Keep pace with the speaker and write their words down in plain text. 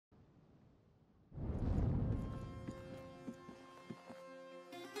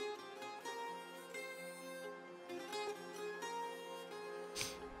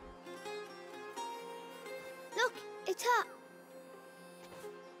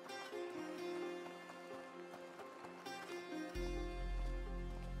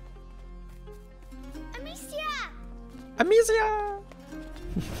Amicia! Amicia! Amicia!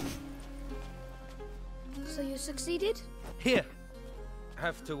 So you succeeded? Here.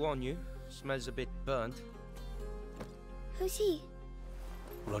 Have to warn you, smells a bit burnt. Who's he?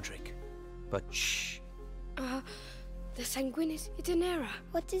 Roderick. But shh. The Sanguinis Itinera.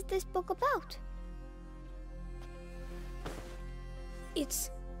 What is this book about?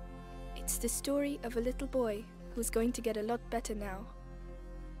 It's the story of a little boy who's going to get a lot better now.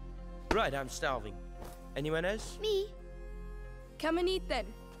 Right, I'm starving. Anyone else? Me? Come and eat then.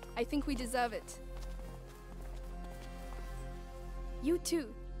 I think we deserve it. You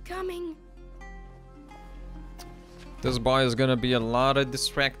too. Coming. This boy is gonna be a lot of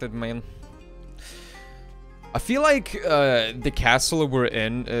distracted, man. I feel like the castle we're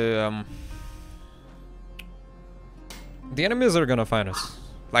in, the enemies are gonna find us.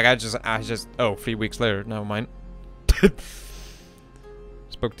 Like I just oh, 3 weeks later, never mind.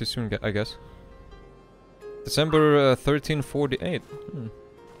 Spoke too soon, I guess. December 1348.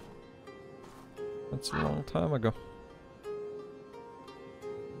 That's a long time ago.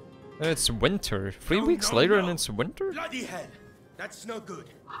 And it's winter. 3 weeks later and it's winter? Bloody hell! That's no good.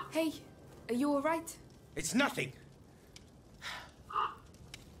 Hey, are you alright? It's nothing.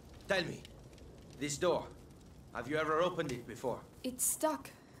 Tell me, this door, have you ever opened it before? It's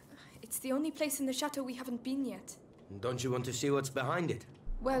stuck. It's the only place in the chateau we haven't been yet. Don't you want to see what's behind it?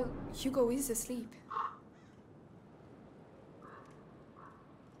 Well, Hugo is asleep.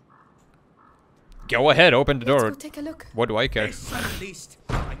 Go ahead, open the door. Let's go take a look. What do I care? This, at least,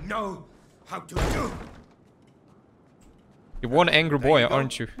 I know how to do. You're one angry boy, There you go.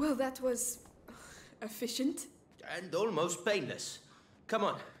 aren't you? Well, that was efficient. And almost painless. Come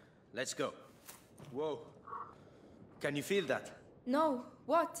on, let's go. Whoa. Can you feel that? No,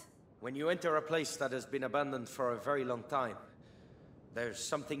 what? When you enter a place that has been abandoned for a very long time, there's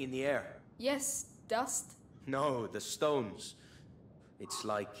something in the air. Yes, dust. No, the stones. It's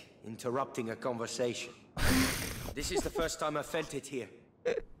like interrupting a conversation. This is the first time I felt it here.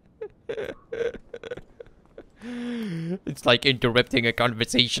 It's like interrupting a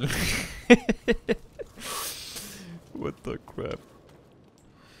conversation. What the crap?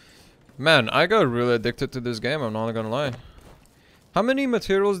 Man, I got really addicted to this game, I'm not gonna lie. How many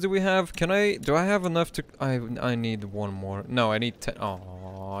materials do we have? Do I have enough to... I need one more. No, I need 10.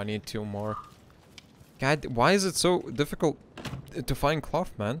 Oh, I need 2 more. God, why is it so difficult to find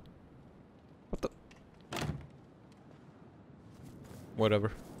cloth, man? What the...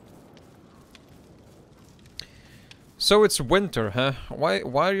 Whatever. So it's winter, huh? Why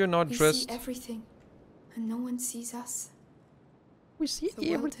are you not We dressed? see everything, and no one sees us. We see The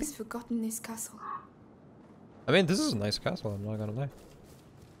world everything. has forgotten this castle. I mean, this is a nice castle, I'm not gonna lie.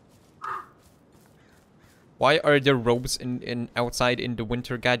 Why are there robes in outside in the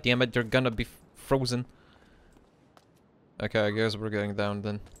winter? God damn it, they're gonna be frozen. Okay, I guess we're getting down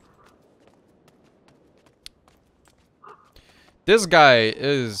then. This guy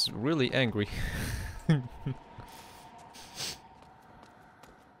is really angry.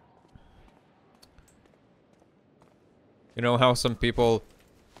 You know how some people,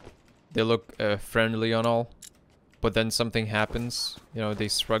 they look friendly and all, but then something happens, you know, they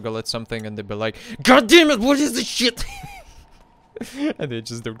struggle at something and they be like, God damn it, what is this shit? And they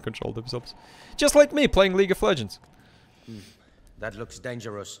just don't control themselves. Just like me playing League of Legends. That looks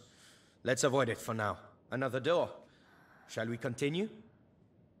dangerous. Let's avoid it for now. Another door. Shall we continue?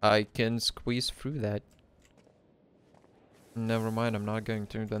 I can squeeze through that. Never mind, I'm not going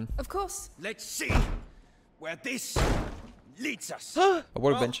to then. Of course. Let's see where this leads us. A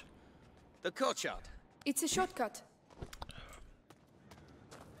workbench. The courtyard. It's a shortcut.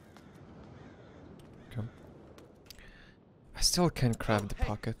 Come. I still can't grab the Hey,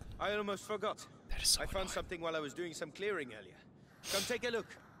 pocket. I almost forgot. That is so I found annoying. something while I was doing some clearing earlier. Come take a look.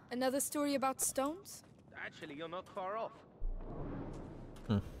 Another story about stones? Actually, you're not far off.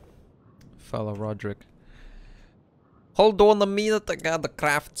 Fellow Roderick. Hold on a minute, I gotta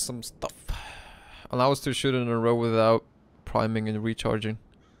craft some stuff. Allow us to shoot in a row without priming and recharging.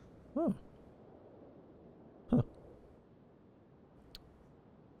 Oh. Huh.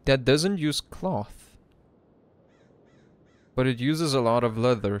 That doesn't use cloth. But it uses a lot of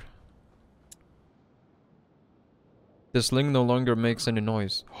leather. The sling no longer makes any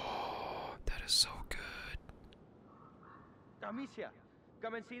noise. Oh, that is so good. Amicia,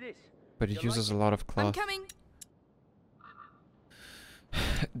 come and see this. But it uses a lot of I'm cloth. coming.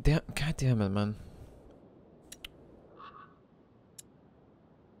 Damn, God damn it, man.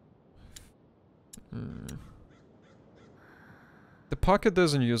 The pocket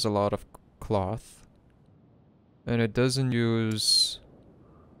doesn't use a lot of cloth. And it doesn't use...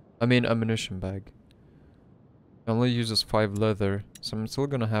 I mean, ammunition bag. It only uses 5 leather, so I'm still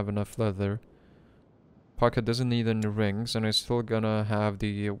gonna have enough leather. Pocket doesn't need any rings, and I'm still gonna have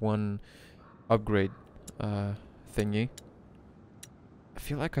the 1 upgrade thingy. I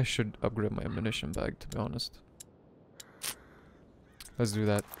feel like I should upgrade my ammunition bag, to be honest. Let's do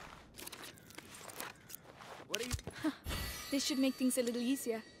that. What are you... This should make things a little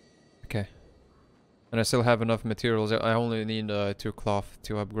easier. Okay. And I still have enough materials. I only need 2 cloth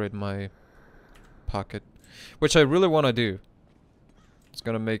to upgrade my pocket. Which I really want to do. It's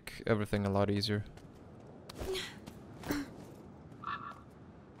gonna make everything a lot easier.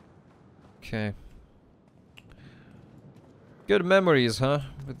 Okay. Good memories, huh?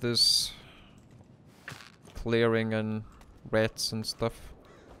 With this clearing and rats and stuff.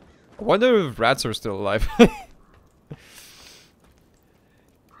 I wonder if rats are still alive.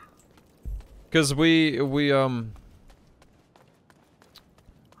 Cause we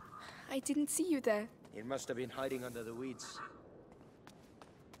I didn't see you there. It must have been hiding under the weeds.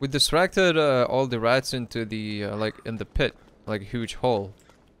 we distracted all the rats into the like in the pit, like a huge hole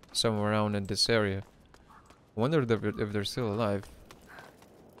somewhere around in this area. I wonder if they're still alive.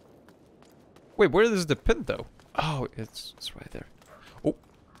 Wait, where is the pit though? Oh, it's right there. Oh,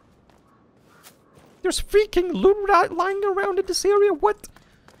 there's freaking loot lying around in this area. What?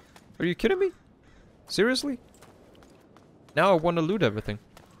 Are you kidding me? Seriously? Now I want to loot everything.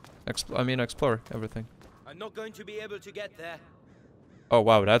 Explore everything. I'm not going to be able to get there. Oh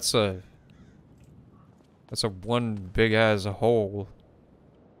wow, that's a one big ass hole.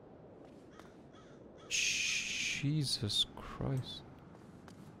 Jesus Christ.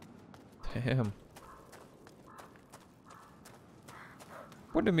 Damn.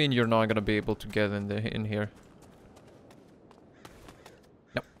 What do you mean you're not gonna be able to get in here?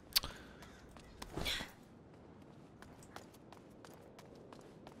 Nope.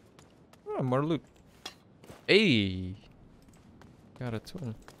 Oh, more loot. Hey. Got a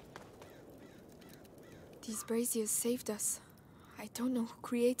tool. These braziers saved us. I don't know who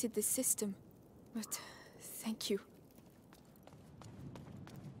created this system, but thank you.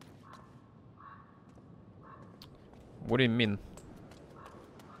 What do you mean?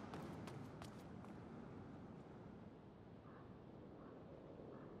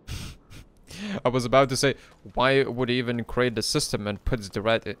 I was about to say, why would he even create the system and put the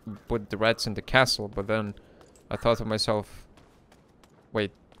rats in the castle? But then I thought to myself,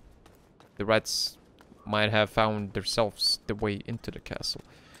 wait, the rats might have found themselves the way into the castle.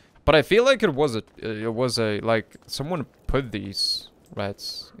 But I feel like it was like someone put these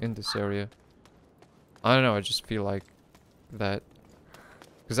rats in this area. I don't know. I just feel like that,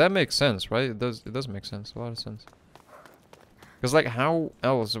 because that makes sense, right? It does make sense. A lot of sense. Because like, how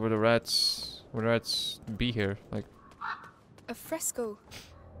else would the rats be here? Like A fresco.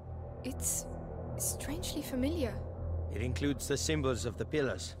 It's strangely familiar. It includes the symbols of the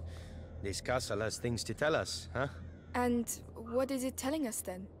pillars. This castle has things to tell us, huh? And what is it telling us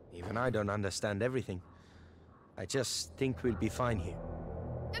then? Even I don't understand everything. I just think we'll be fine here.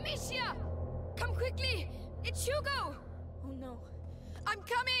 Amicia! Come quickly! It's Hugo! Oh no. I'm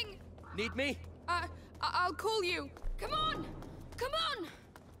coming! Need me? I'll call you. Come on! Come on!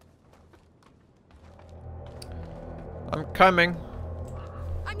 I'm coming.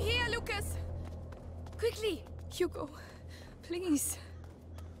 I'm here, Lucas! Quickly! Hugo, please.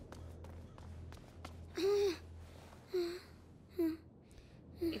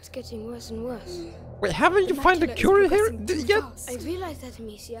 It's getting worse and worse. Wait, haven't you found the cure here yet? I realize that,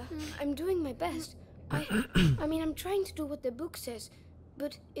 Amicia. I'm doing my best. I mean, I'm trying to do what the book says,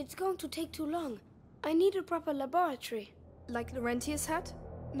 but it's going to take too long. I need a proper laboratory. Like Laurentius had?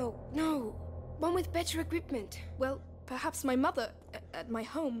 No, one with better equipment. Well, perhaps my mother at my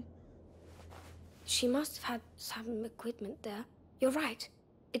home. She must have had some equipment there. You're right.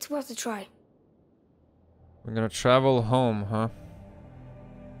 It's worth a try. We're gonna travel home, huh?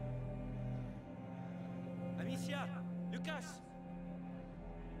 Amicia! Lucas!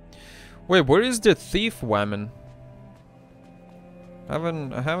 Wait, where is the thief woman? I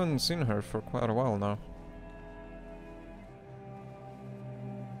haven't seen her for quite a while now.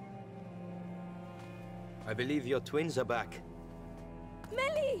 I believe your twins are back.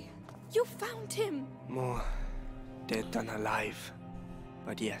 Melly! You found him! More dead than alive.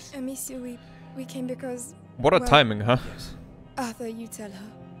 But yes. Amicia, we came because... What a well, timing, huh? Yes. Arthur, you tell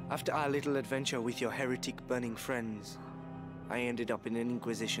her. After our little adventure with your heretic burning friends, I ended up in an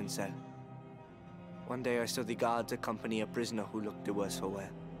Inquisition cell. One day I saw the guards accompany a prisoner who looked the worse for wear.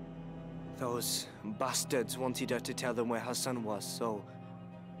 Those bastards wanted her to tell them where her son was, so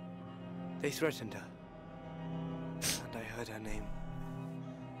they threatened her. And I heard her name.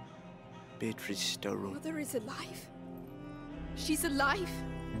 Beatrice Storu. Mother is alive? She's alive?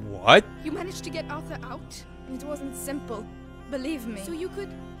 What? You managed to get Arthur out? It wasn't simple. Believe me. So you could...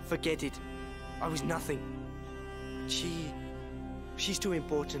 Forget it. I was nothing. She's too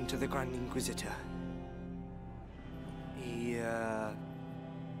important to the Grand Inquisitor. He,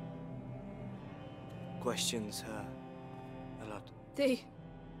 questions her a lot. They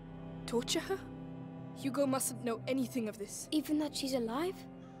torture her? Hugo mustn't know anything of this. Even that she's alive?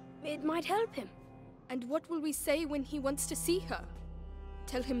 It might help him. And what will we say when he wants to see her?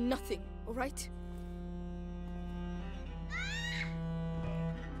 Tell him nothing, all right?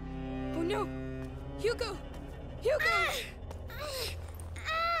 Oh no! Hugo! Hugo!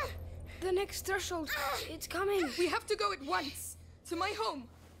 The next threshold. It's coming. We have to go at once! To my home!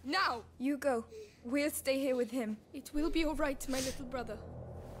 Now! Hugo, we'll stay here with him. It will be all right, my little brother.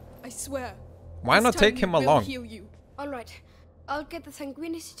 I swear. Why This not time take we him will along? heal you. All right. I'll get the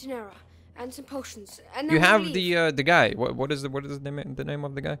Sanguinis Genera and some potions, and then You we'll have leave. the guy. What is the name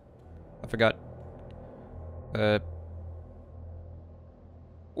of the guy? I forgot.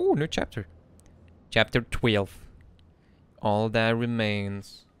 Oh, new chapter. Chapter 12. All that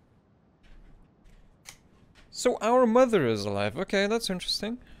remains. So our mother is alive. Okay, that's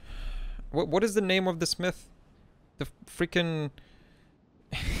interesting. What is the name of the smith? The freaking...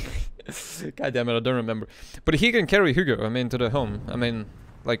 God damn it, I don't remember. But he can carry Hugo, I mean, to the home. I mean,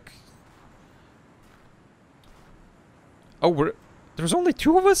 like... Oh, there's only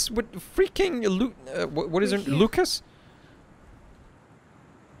two of us with freaking what is We're it? here. Lucas?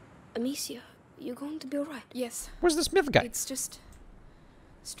 Amicia, you're going to be all right. Yes, Where's the Smith guy? it's just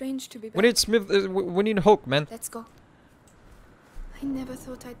strange to be back. We need Smith. We need Hulk, man. Let's go. I never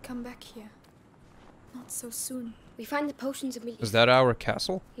thought I'd come back here. Not so soon. We find the potions and we leave. Is that our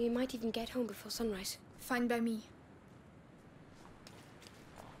castle? We might even get home before sunrise. Fine by me.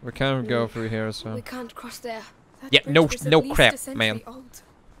 We can't go No, through here, so We can't cross there. That Yeah, bridge no- was at no least crap, a century man. Old.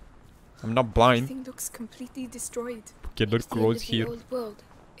 I'm not blind. Everything looks completely destroyed. Cannot It's the end cross of the here. old world.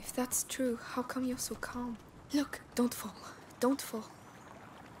 If that's true, how come you're so calm? Look, don't fall. Don't fall.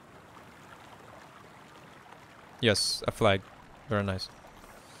 Yes, a flag. Very nice.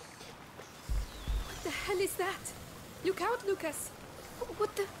 What the hell is that? Look out, Lucas.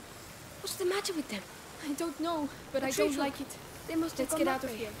 What's the matter with them? I don't know, but A I tree don't trunk. like it. They must have Let's gone get out that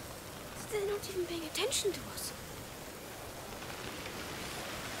of way. here. They're not even paying attention to us.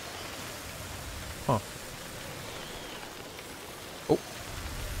 Huh. Oh.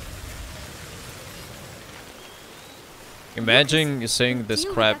 Imagine you saying this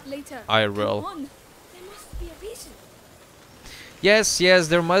Deal with crap that later. IRL. Come on. There must be a reason. Yes,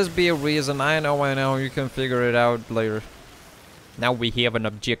 there must be a reason. I know. You can figure it out later. Now we have an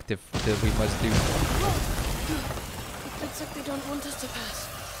objective that we must do. It looks like they don't want us to pass.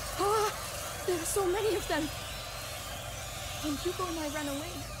 Ah, there are so many of them. When Hugo and I ran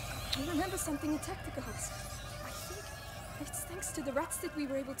away, I remember something attacked the girls. I think it's thanks to the rats that we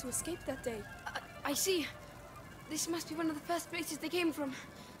were able to escape that day. I see. This must be one of the first places they came from.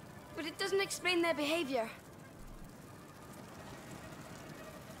 But it doesn't explain their behavior.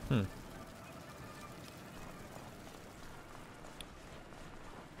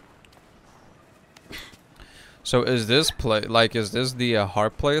 So is this is this the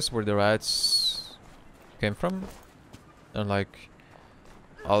hard place where the rats came from? And like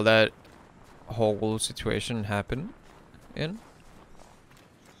all that whole situation happened in?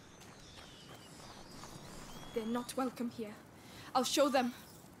 They're not welcome here. I'll show them.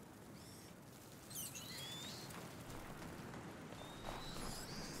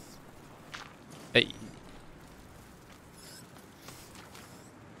 Hey.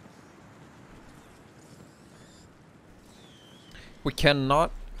 We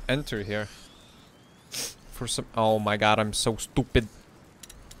cannot enter here. For some... Oh my god, I'm so stupid.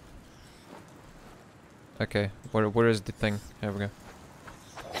 Okay, where is the thing? Here we go.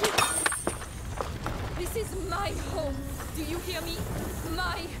 This is my home. Do you hear me?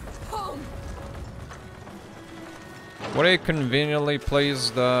 My home. What a conveniently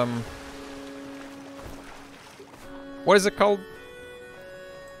placed, what is it called?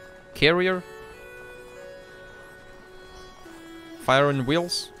 Carrier? Fire and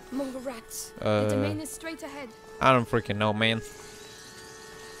wheels? Among the rats. The domain is straight ahead. I don't freaking know, man.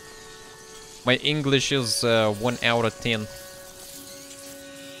 My English is 1 out of 10.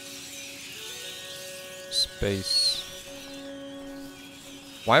 Space.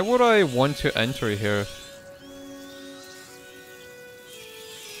 Why would I want to enter here?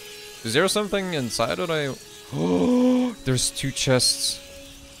 Is there something inside that I... Oh, there's 2 chests.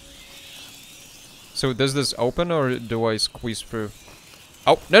 So does this open or do I squeeze through?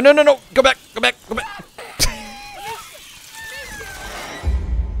 Oh, no, no, no, no! Go back, go back, go back!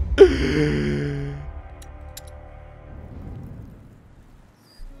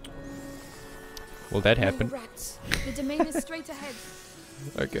 Will that happen? Rats. The domain is straight ahead.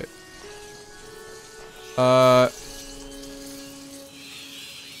 Okay. I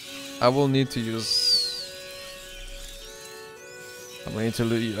will need to use... I need to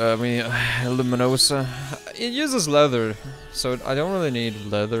Luminosa. It uses leather, so I don't really need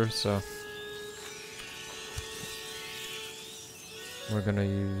leather, so... We're gonna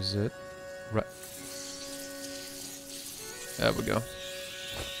use it. Right. There we go.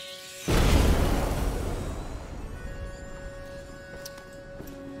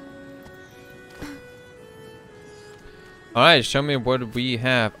 Alright, show me what we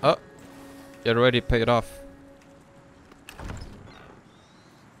have. Oh, it already paid off.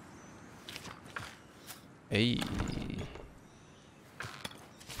 Hey.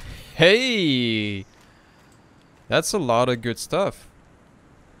 Hey! That's a lot of good stuff.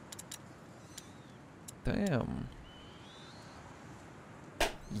 Damn.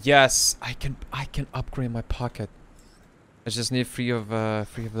 Yes, I can upgrade my pocket. I just need 3 of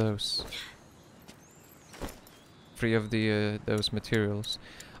those. 3 of the those materials.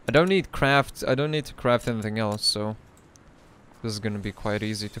 I don't need to craft anything else, so this is gonna be quite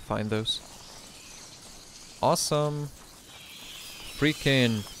easy to find those. Awesome.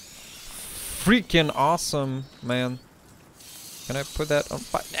 Freaking awesome, man. Can I put that on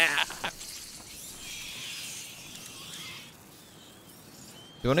fire? Ah!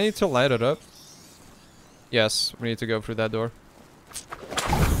 Do I need to light it up? Yes, we need to go through that door.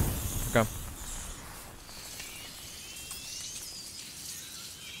 Okay.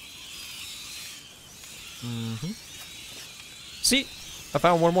 See? I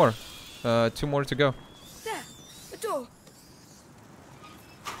found 1 more. 2 more to go. There, a door.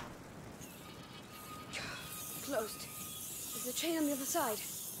 Closed. There's a chain on the other side.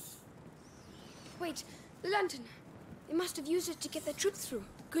 Wait, the lantern. They must have used it to get their troops through.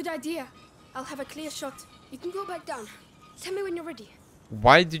 Good idea. I'll have a clear shot. You can go back down. Tell me when you're ready.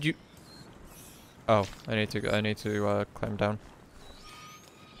 Why did you... Oh, I need to climb down.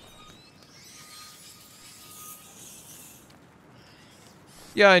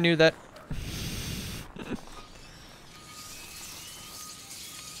 Yeah, I knew that.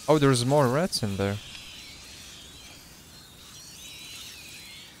 Oh, there's more rats in there.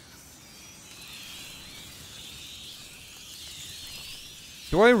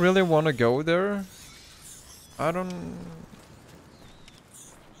 Do I really want to go there? I don't...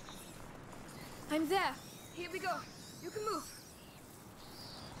 I'm there. Here we go. You can move.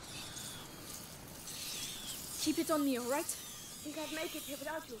 Keep it on me, alright? Think I'd make it here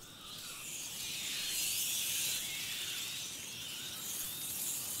without you.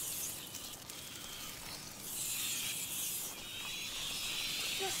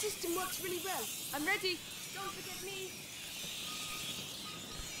 Your system works really well. I'm ready. Don't forget me.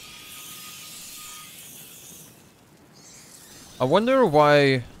 I wonder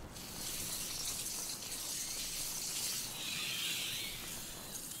why...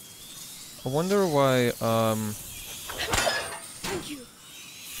 Thank you.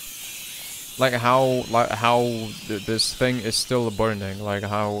 like how this thing is still burning, like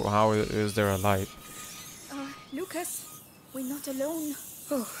how is there a light? Lucas, we're not alone.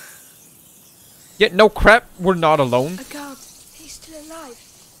 Oh, Yeah, no crap, we're not alone. A guard. he's still alive.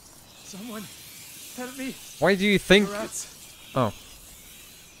 Someone, help me. Why do you think... Rats. Oh.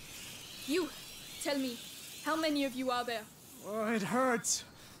 You, tell me, how many of you are there? Oh, it hurts.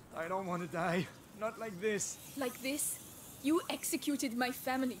 I don't want to die. Not like this. Like this? You executed my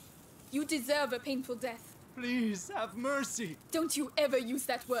family. You deserve a painful death. Please, have mercy. Don't you ever use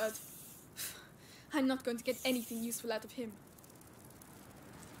that word. I'm not going to get anything useful out of him.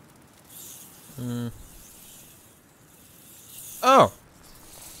 Oh.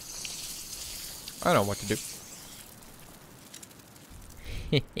 I know what to do.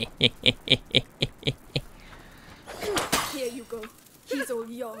 Here you go. He's all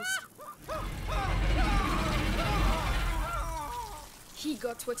yours. He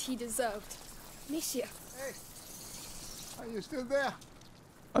got what he deserved. Amicia. Hey, are you still there?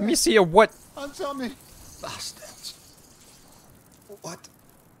 Amicia, what? Answer me. Bastards. What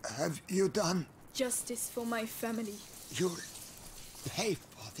have you done? Justice for my family. You'll pay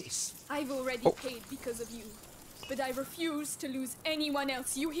for this. I've already paid because of you. But I refuse to lose anyone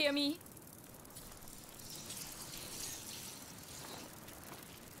else. You hear me?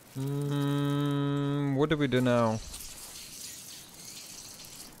 What do we do now?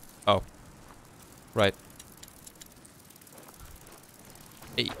 Oh. Right.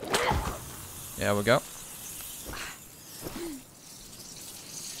 Hey. There we go.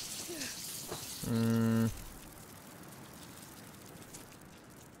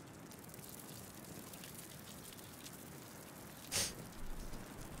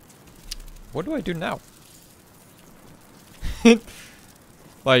 What do I do now?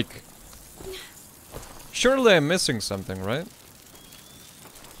 Like, surely I'm missing something, right?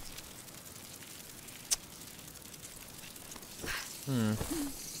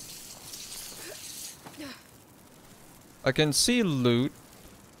 I can see loot,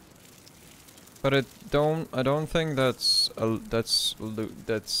 but I don't think that's loot.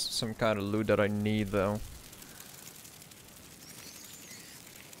 That's some kind of loot that I need though.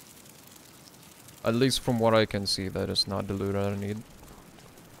 At least from what I can see, that is not the loot that I need.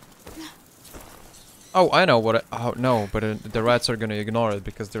 Oh, I know what oh, no, but the rats are gonna ignore it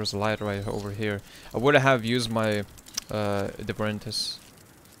because there's a light right over here. I would have used my, Deverantis.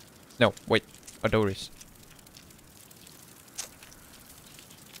 No, wait, Adoris.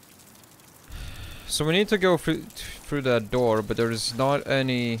 So we need to go through that door, but there's not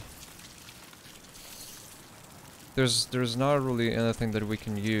any... There's not really anything that we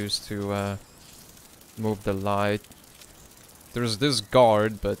can use to, move the light. There's this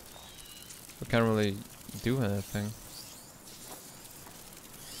guard, but we can't really do anything.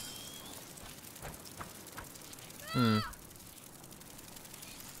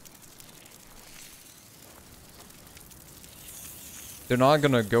 They're not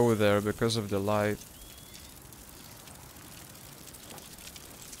gonna go there because of the light.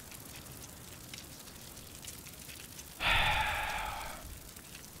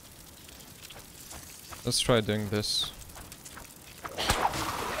 Let's try doing this.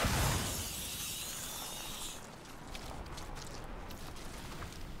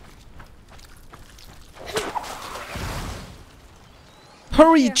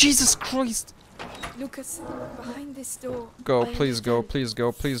 Hurry, Yeah. Jesus Christ! Lucas, behind this door. Go, I please go, understand. please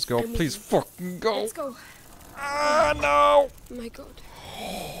go, please go, I'm please with fucking go! Let's go. Ah, no! My God.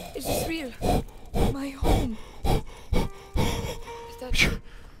 Is this real? My home. Is that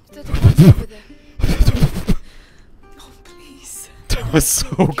a box over there? Oh, please. That was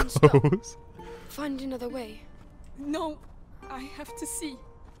so Can you stop? close. Find another way. No, I have to see.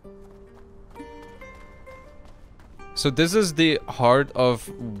 So this is the heart of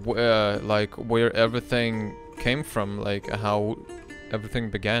like where everything came from, like how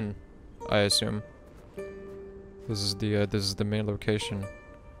everything began, I assume. This is the main location.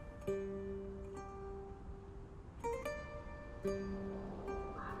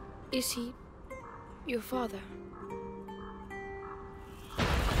 Is he your father?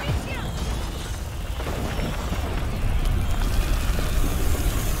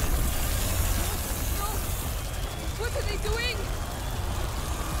 What are they doing?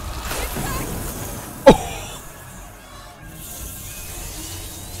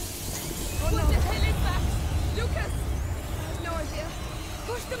 What the hell is that? Lucas! I have no idea.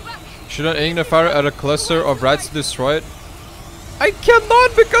 Push them back! Should I aim a fire at a cluster of rats to destroy it? I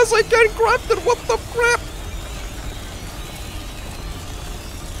cannot because I can't grab it. What the crap?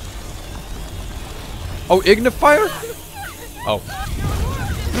 Oh, ignifier? Oh.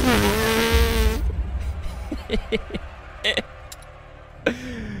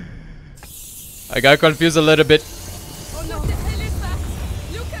 I got confused a little bit. Oh no! What the hell is that?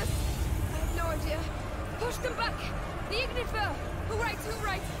 Lucas! I have no idea. Push them back! The ignifer! Who right? Who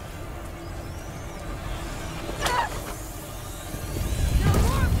right? Ah! There are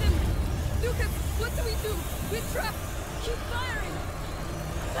more of them! Lucas, what do we do? We're trapped! Keep firing!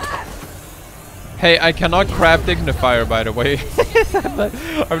 Ah! Hey, I cannot craft ignifier, by the way.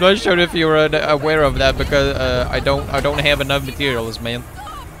 I'm not sure if you were aware of that because I don't have enough materials, man.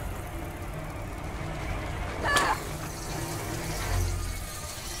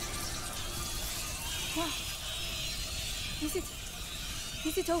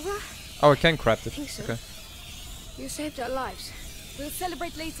 Is it over? Oh, I can craft it. I think so. Okay. You saved our lives. We'll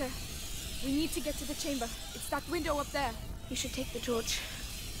celebrate later. We need to get to the chamber. It's that window up there. You should take the torch.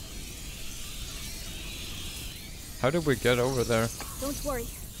 How did we get over there? Don't worry.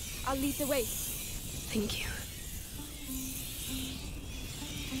 I'll lead the way. Thank you.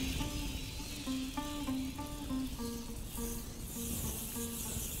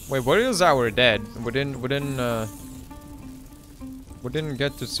 Wait, where is our dad? We didn't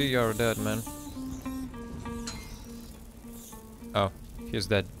get to see our dad, man. Oh, he's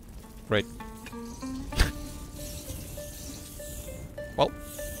dead. Great. Well,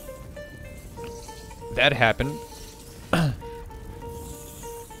 that happened.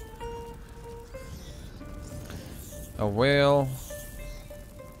 A whale.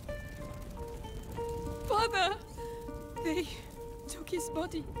 Father! They took his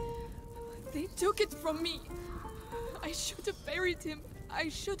body. They took it from me. I should have buried him. I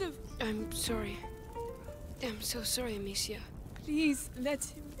should have. I'm sorry. I'm so sorry, Amicia. Please let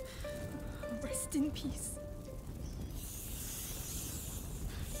him rest in peace.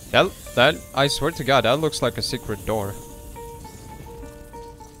 That, I swear to God, that looks like a secret door.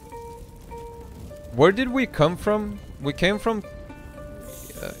 Where did we come from? We came from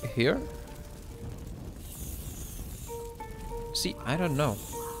here? See, I don't know.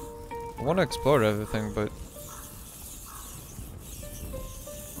 I want to explore everything, but...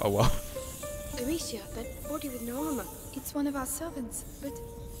 Oh well. Amicia, that body with no armor. It's one of our servants, but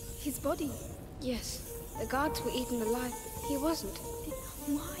his body. Yes, the guards were eaten alive. He wasn't.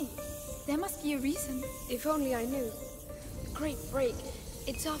 Why? There must be a reason. If only I knew. The Great Break.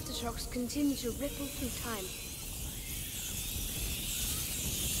 Its aftershocks continue to ripple through time.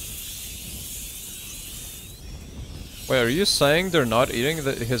 Wait, are you saying they're not eating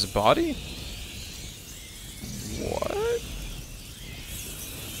his body? What?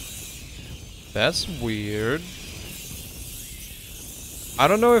 That's weird. I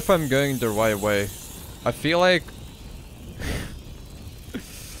don't know if I'm going the right way. I feel like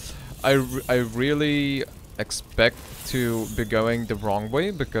I really expect to be going the wrong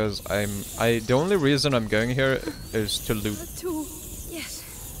way because the only reason I'm going here is to loot.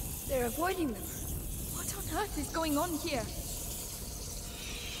 Yes, they're avoiding them. What on earth is going on here?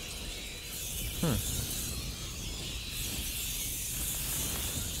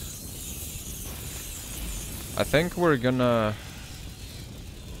 I think we're gonna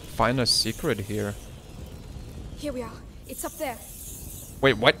find a secret here. Here we are. It's up there.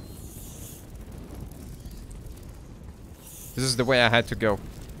 Wait, what? This is the way I had to go.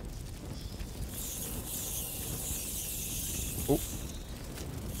 Oh.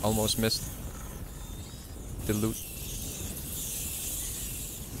 Almost missed the loot.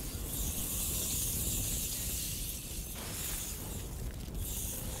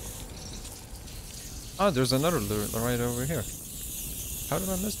 Oh, there's another loot right over here. How did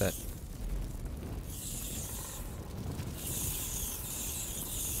I miss that?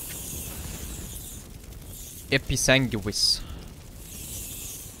 Episanguis.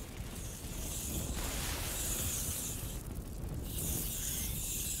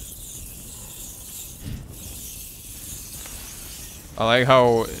 I like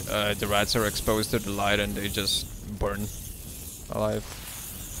how the rats are exposed to the light and they just burn alive.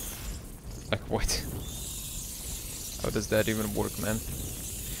 Like, what? How does that even work, man?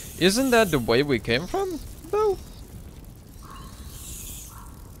 Isn't that the way we came from, though?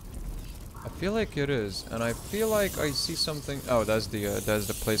 I feel like it is, and I feel like I see something. Oh, that's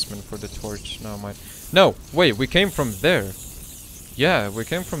the placement for the torch. No, mind. No, wait, we came from there. Yeah, we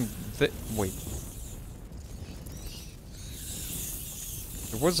came from wait.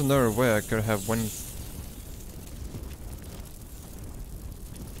 There was another way I could have went.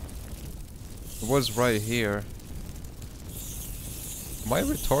 It was right here. Am I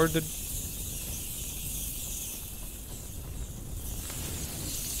retarded?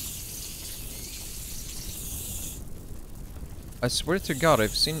 I swear to God,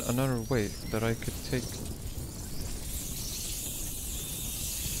 I've seen another way that I could take.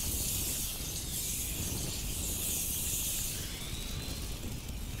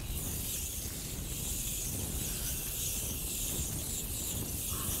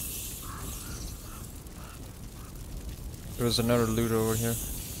 There's another loot over here.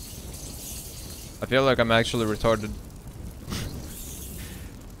 I feel like I'm actually retarded.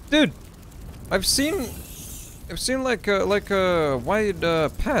 Dude, I've seen like a wide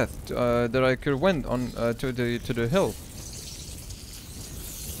path that I could went on to the hill.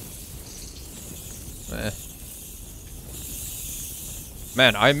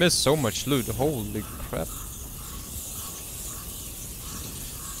 Man, I missed so much loot. Holy crap.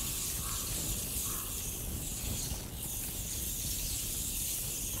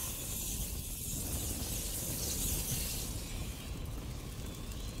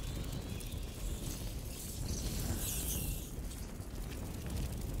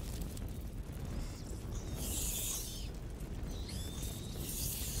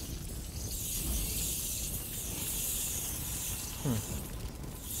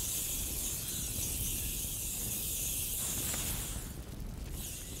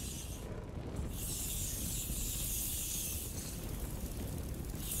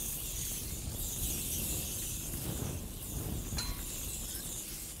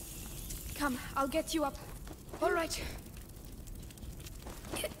 Come, I'll get you up. All right.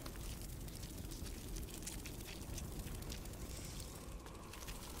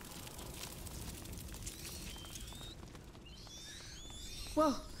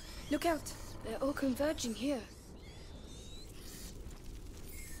 Whoa, look out. They're all converging here.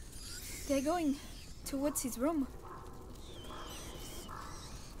 They're going towards his room.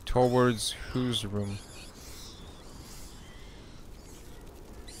 Towards whose room?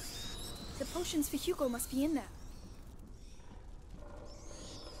 The potions for Hugo must be in there.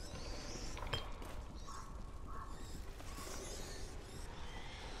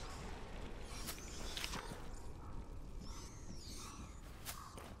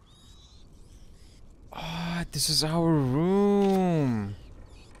 Ah, this is our room.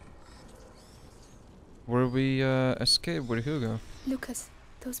 Where we escaped with Hugo. Lucas,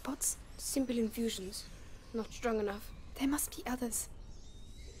 those pots? Simple infusions. Not strong enough. There must be others.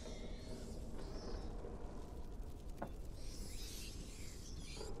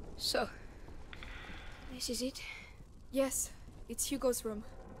 So, this is it? Yes, it's Hugo's room.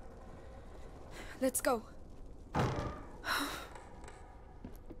 Let's go.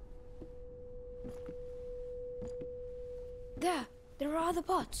 There are other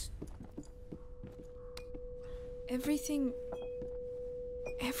pots. Everything's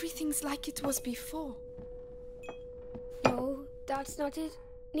like it was before. No, that's not it.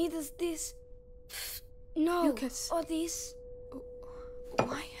 Neither's this. No. Lucas. Or this.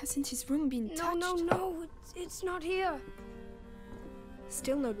 Why hasn't his room been touched? No. It's not here.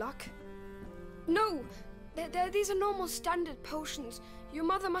 Still no luck? No. These are normal standard potions. Your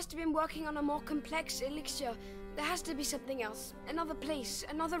mother must have been working on a more complex elixir. There has to be something else. Another place,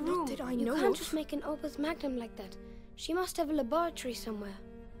 another room. Not that I You know can't of. just make an opus magnum like that. She must have a laboratory somewhere.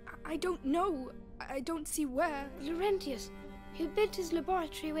 I don't know. I don't see where. Laurentius, he built his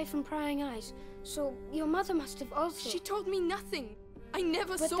laboratory away from prying eyes. So your mother must have also... She told me nothing. I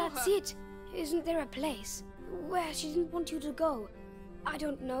never But saw that's her. it. Isn't there a place where she didn't want you to go? I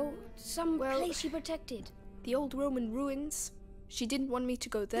don't know. Some Well, place she protected. The old Roman ruins. She didn't want me to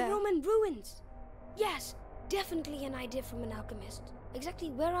go there. The Roman ruins. Yes, definitely an idea from an alchemist. Exactly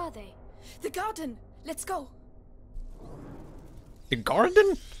where are they? The garden. Let's go. The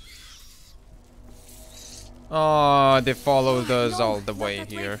garden? Oh, they followed us no, all the not way that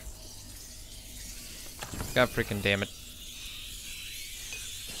way. here. God freaking damn it.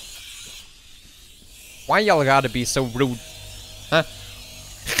 Why y'all gotta be so rude? Huh?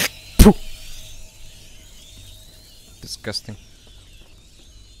 Phew. Disgusting.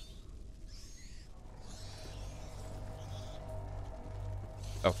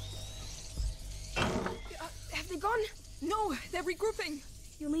 Oh. Have they gone? No, they're regrouping.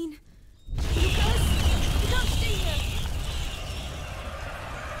 You mean... Lucas? You can't stay here.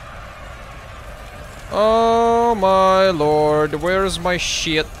 Oh my lord, where's my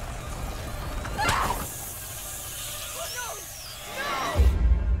shit?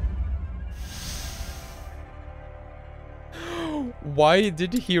 Why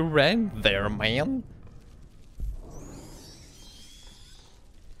did he run there, man?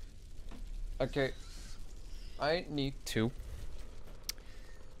 Okay. I need to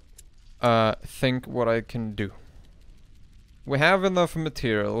think what I can do. We have enough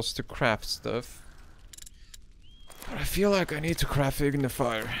materials to craft stuff. But I feel like I need to craft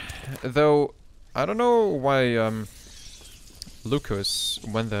ignifier. Though I don't know why Lucas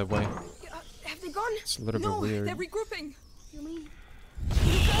went that way. Have they gone? It's a little No, bit weird. they're regrouping. You mean... Lucas?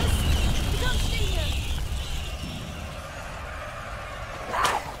 You can't stay here.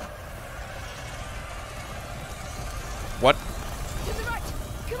 What? To the right.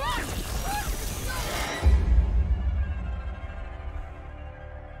 Come on.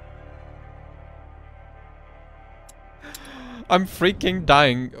 I'm freaking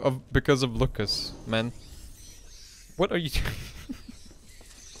dying because of Lucas, man. What are you doing?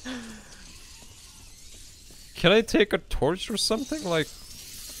 Can I take a torch or something? Like,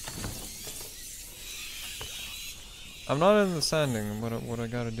 I'm not understanding what I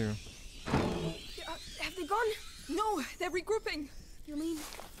gotta do. Have they gone? No, they're regrouping. You mean...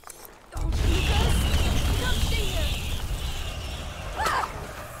 Oh, Lucas! You can't stay here! Ah!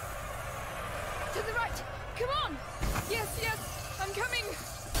 To the right! Come on! Yes, I'm coming.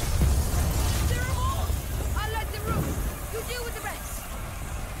 There are more! I'll light the room. You deal with the rest.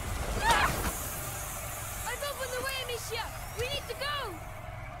 Ah! I've opened the way, Amicia! We need to go!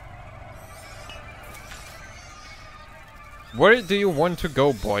 Where do you want to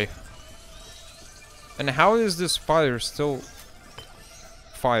go, boy? And how is this fire still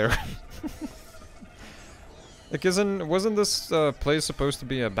fire? Like, wasn't this place supposed to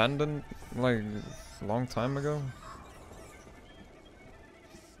be abandoned like a long time ago?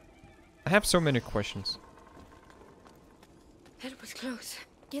 I have so many questions. That was close.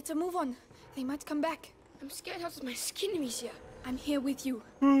 Get a move on. They might come back. I'm scared out of my skin, Amicia. I'm here with you,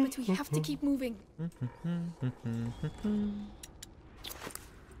 but we have to keep moving.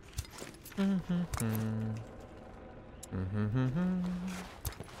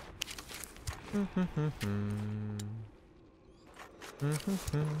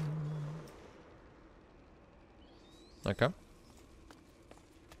 Okay.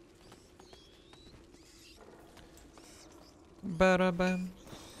 Bada bam.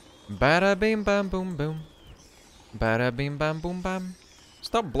 Bada bim bam boom boom. Bada bim bam boom bam.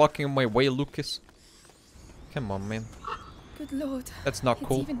 Stop blocking my way, Lucas. Come on, man. Good lord. That's not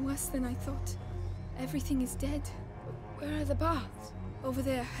cool. It's even worse than I thought. Everything is dead. Where are the baths? Over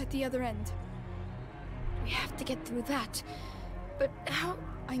there, at the other end. We have to get through that. But how?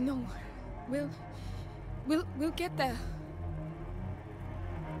 I know. We'll get there.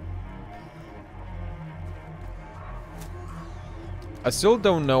 I still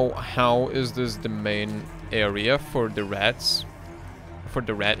don't know how is this the main area for the rats, for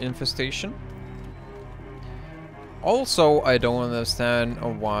the rat infestation. Also, I don't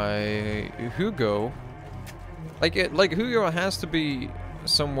understand why Hugo, like Hugo has to be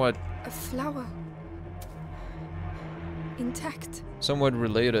somewhat A flower. Intact. somewhat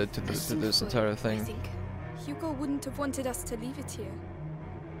related to, to this Sinful, entire I thing. think. Hugo wouldn't have wanted us to leave it here.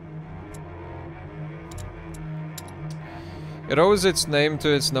 It owes its name to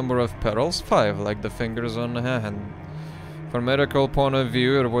its number of petals, 5, like the fingers on a hand. From medical point of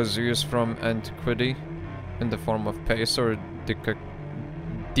view, it was used from antiquity in the form of paste or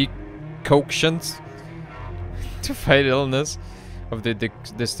decoctions to fight illness of the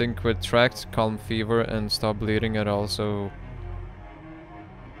distinct tract, calm fever, and stop bleeding. It also...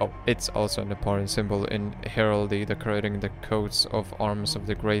 Oh, it's also an important symbol in heraldry, decorating the coats of arms of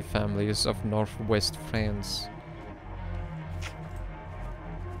the great families of northwest France.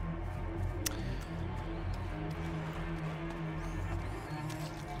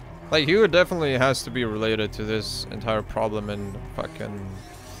 Like, Hugo definitely has to be related to this entire problem and fucking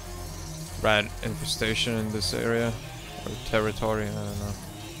rat infestation in this area. Or territory, I don't know.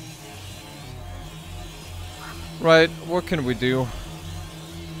 Right, what can we do?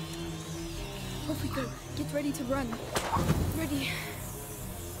 Off we go. Get ready to run. Ready.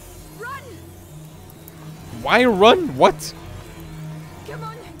 Run! Why run? What? Come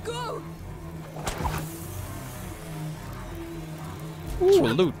on, go! Ooh,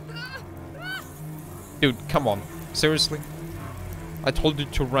 loot. Dude, come on. Seriously? I told you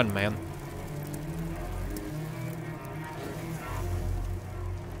to run, man.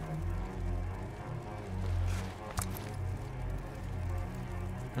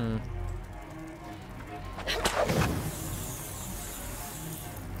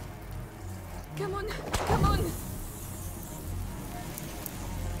 Come on, come on!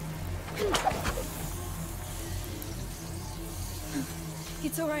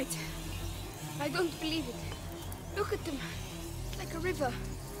 It's alright. I don't believe it. Look at them. It's like a river.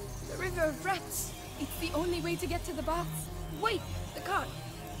 The river of rats. It's the only way to get to the baths. Wait, the cart.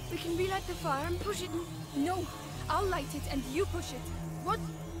 We can relight the fire and push it in. No, I'll light it and you push it. What?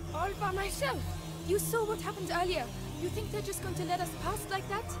 All by myself? You saw what happened earlier. You think they're just going to let us pass like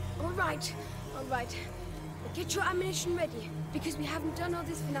that? All right, all right. Get your ammunition ready, because we haven't done all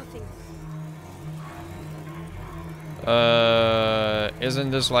this for nothing. Isn't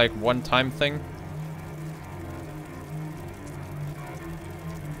this like one-time thing?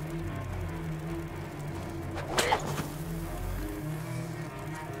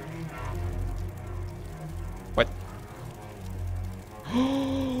 What?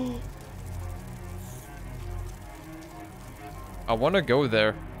 I want to go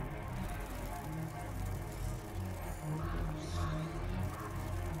there.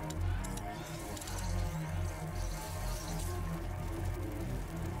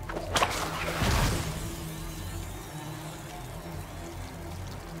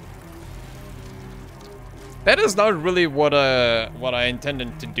 That is not really what I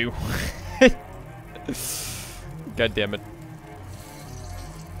intended to do. God damn it.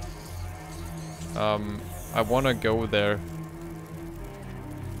 I want to go there.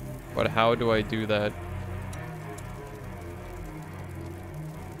 But how do I do that?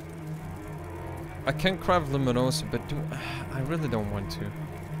 I can craft Luminosa, but I really don't want to.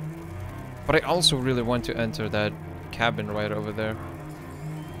 But I also really want to enter that cabin right over there.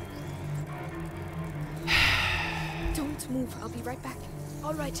 Don't move, I'll be right back.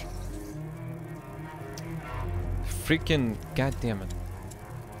 All right. Freaking goddamn it.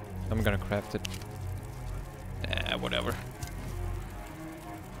 I'm gonna craft it. Whatever.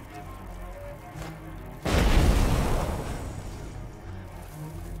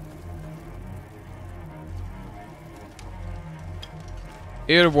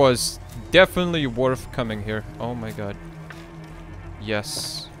 It was definitely worth coming here. Oh my god.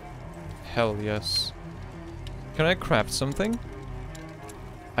 Yes. Hell yes. Can I craft something?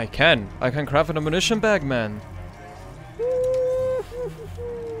 I can. I can craft an ammunition bag, man.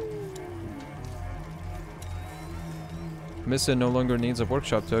 Missa no longer needs a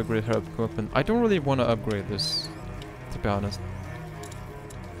workshop to upgrade her equipment. I don't really want to upgrade this, to be honest.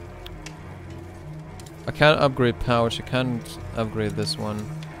 I can't upgrade pouch. I can't upgrade this one.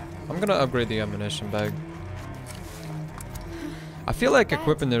 I'm gonna upgrade the ammunition bag. I feel like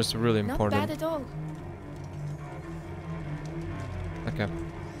equipment is really important. Not bad at all. Okay.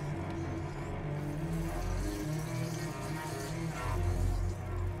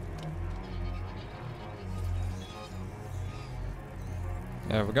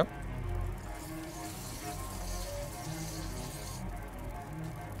 There we go.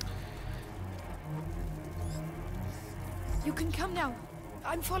 You can come now.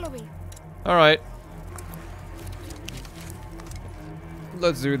 I'm following. All right.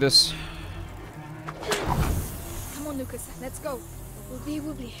 Let's do this. Come on, Lucas. Let's go. Wobbly,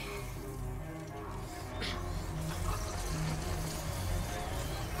 wobbly.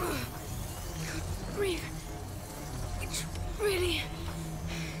 Can't breathe. It's really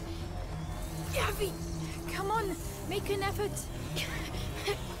heavy. Come on. Make an effort.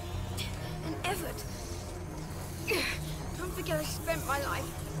 An effort. Don't forget I spent my life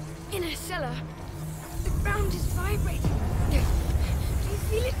in a cellar. The ground is vibrating. Do you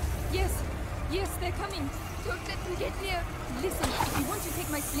feel it? Yes. Yes, they're coming. Don't let them get near. Listen, if you want to take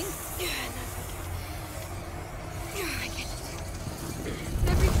my sling, No, I get it.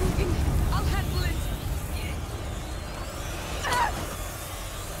 they're regrouping. I'll handle it.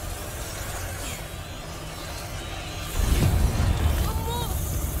 One more.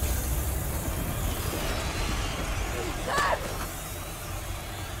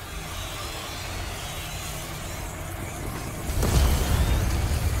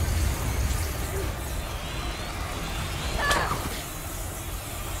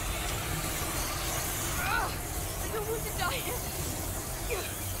 I don't want to die.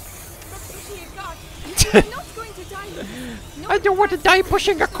 Stop pushing a cart. I'm not going to die. No, I don't want to die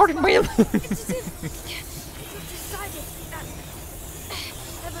pushing a cart wheel. It's as if we've decided that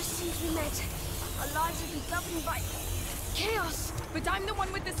ever since we met, our lives will be governed by chaos. but I'm the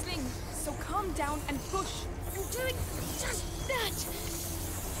one with the sling. So calm down and push. I'm doing just that.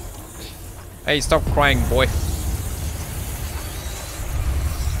 Hey, stop crying, boy.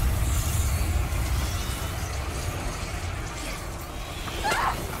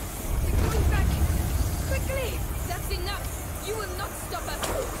 They're coming back. Quickly. That's enough. You will not stop us.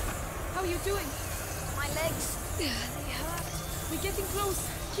 How are you doing? My legs, they hurt. We're getting close.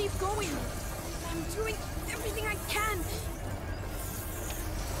 Keep going. I'm doing everything I can.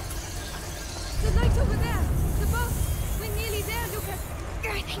 The light over there. The bus. We're nearly there, Lucas.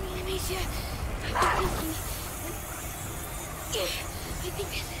 I think Amicia. I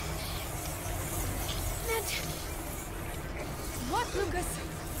think that What, Lucas?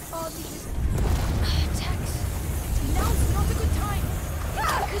 all these attacks. Now's not a good time.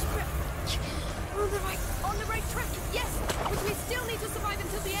 Because we're on the right. On the right track, yes. But we still need to survive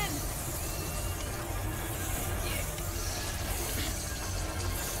until the end.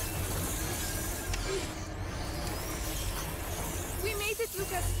 We made it,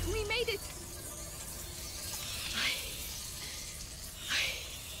 Lucas. We made it.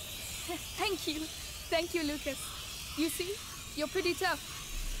 Thank you. Thank you, Lucas. You see? You're pretty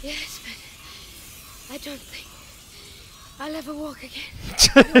tough. Yes, but I don't think I'll ever walk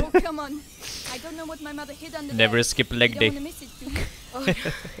again. Oh, come on. I don't know what my mother hid under Never there. skip You leg don't day. want to miss it, do you? Oh no.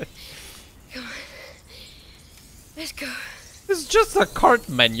 Come on. Let's go. It's just a cart,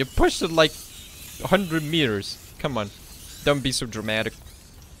 man. You pushed it like 100 meters. Come on. Don't be so dramatic.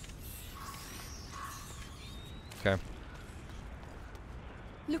 Okay.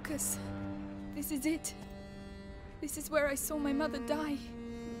 Lucas, this is it. This is where I saw my mother die.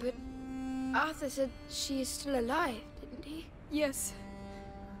 But Arthur said she is still alive, didn't he? Yes.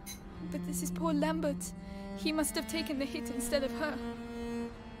 But this is poor Lambert. He must have taken the hit instead of her.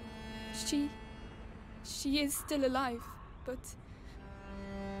 She is still alive, but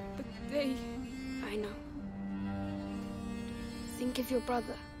they... I know. Think of your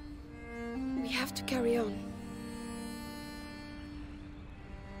brother. We have to carry on.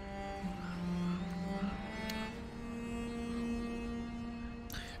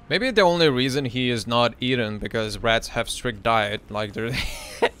 Maybe the only reason he is not eaten because rats have strict diet. Like they're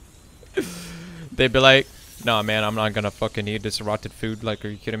they'd be like, nah man, I'm not gonna fucking eat this rotted food. Like, are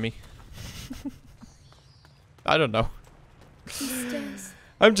you kidding me? I don't know.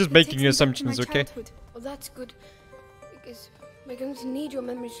 I'm just making assumptions, okay? Well, that's good. Because we're going to need your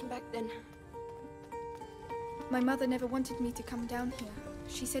memories from back then. My mother never wanted me to come down here.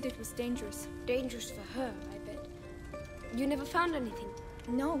 She said it was dangerous. Dangerous for her, I bet. You never found anything?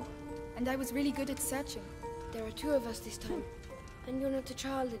 No, and I was really good at searching. There are 2 of us this time. And you're not a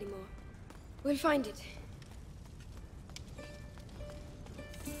child anymore. We'll find it.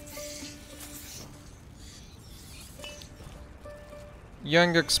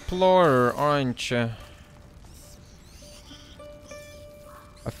 Young explorer, aren't you?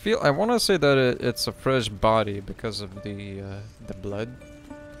 I want to say that it's a fresh body because of the blood,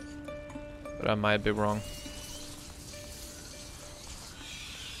 but I might be wrong.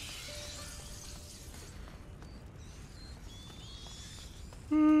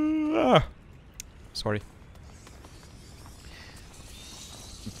 Sorry.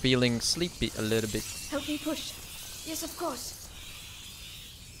 I'm feeling sleepy a little bit. Help me push. Yes, of course.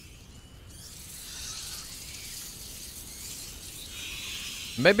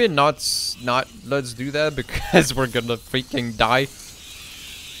 Maybe not. Let's do that because we're gonna freaking die.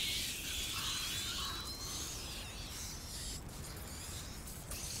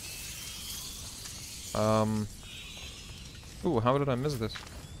 Ooh, how did I miss this?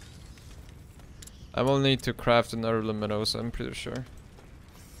 I will need to craft another luminosa, I'm pretty sure.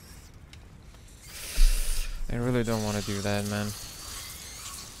 I really don't want to do that, man.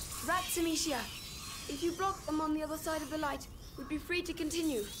 Rats, Amicia. If you block them on the other side of the light, we'd be free to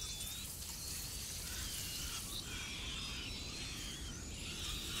continue.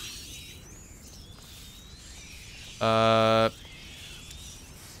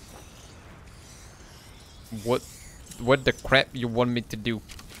 What the crap you want me to do?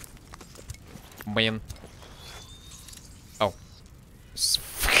 Man. Oh.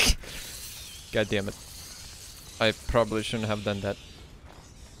 God damn it. I probably shouldn't have done that.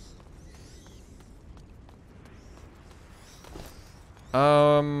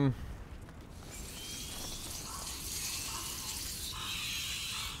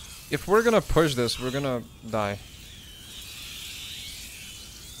 If we're gonna push this, we're gonna die.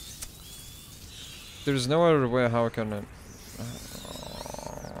 There's no other way. How can it?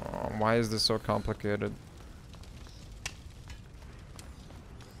 Why is this so complicated?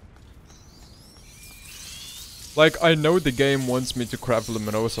 Like, I know the game wants me to craft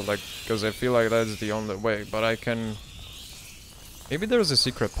luminosa, like, because I feel like that's the only way, but I can... Maybe there's a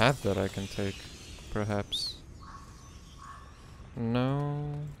secret path that I can take, perhaps.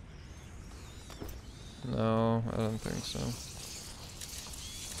 No. No, I don't think so.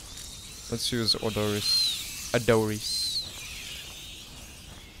 Let's use Odoris. Adoris.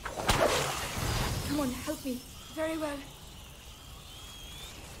 Come on, help me. Very well.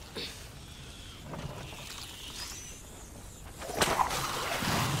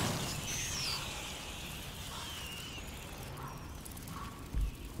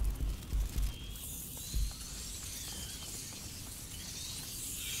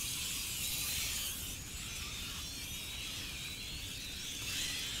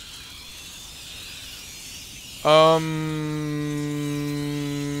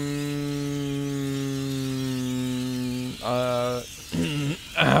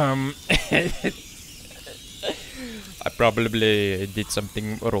 I probably did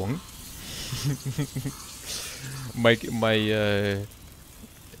something wrong. my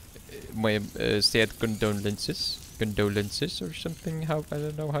sad condolences or something. How, I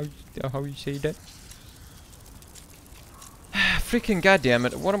don't know how you say that. Freaking goddamn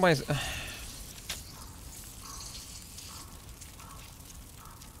it! What am I?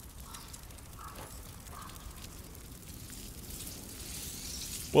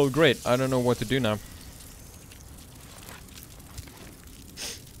 Well, great. I don't know what to do now.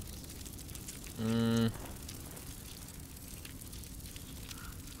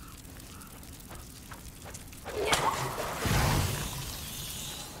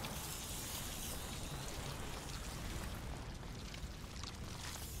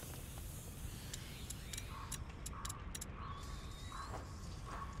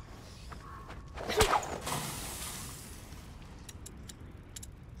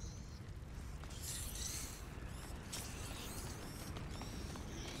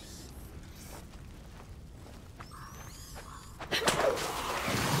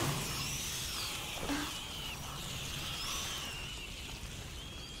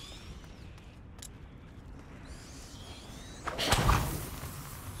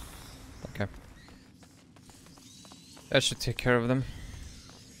 That should take care of them.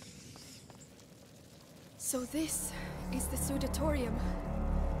 So this is the sudatorium.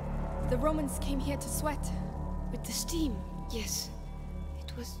 The Romans came here to sweat. With the steam, yes.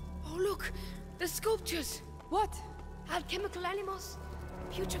 It was... Oh, look! The sculptures! What? Alchemical animals,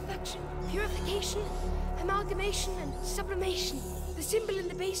 putrefaction, purification, amalgamation, and sublimation. The symbol in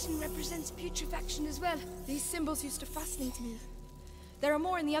the basin represents putrefaction as well. These symbols used to fascinate me. There are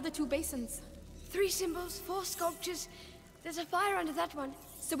more in the other 2 basins. 3 symbols, 4 sculptures. There's a fire under that one.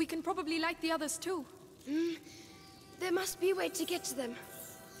 So we can probably light the others too. There must be a way to get to them.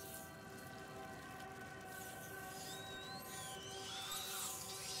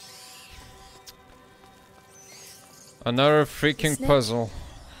 Another freaking Snake. puzzle.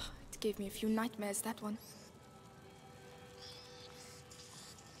 It gave me a few nightmares, that one.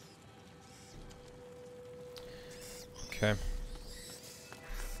 Okay.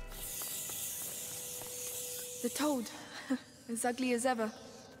 The toad. As ugly as ever.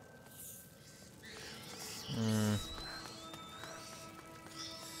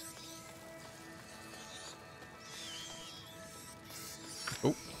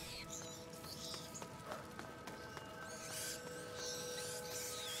 Oh.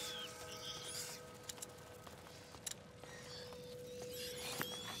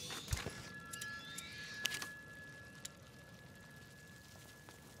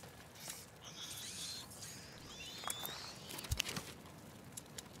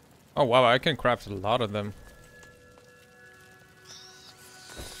 Oh wow, I can craft a lot of them.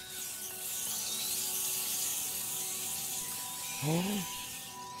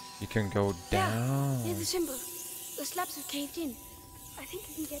 You can go down. Yeah, near the symbol. The slabs have caved in. I think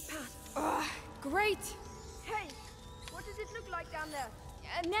I can get past. Great! Hey! What does it look like down there?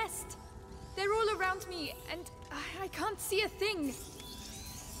 A nest! They're all around me, and I can't see a thing.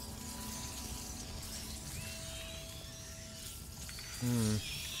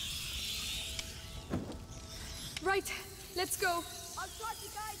 Right, let's go. I'll try to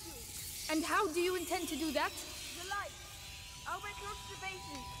guide you. And how do you intend to do that? The light. I'll wait close to the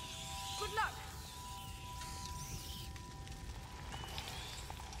basin. Good luck.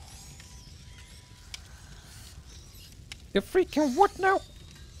 You freaking what now?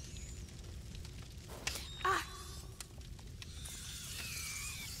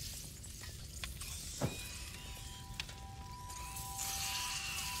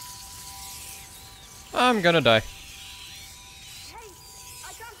 I'm gonna die. Hey!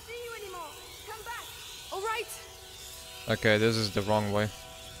 I can't see you anymore. Come back. All right. Okay, this is the wrong way.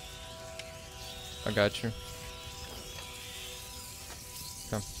 I got you.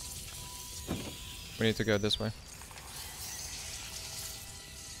 Come. We need to go this way.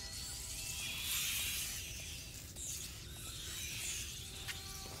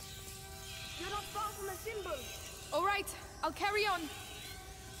 You're not far from a symbol. All right, I'll carry on.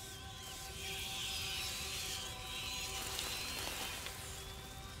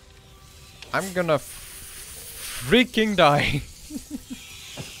 I'm gonna freaking die.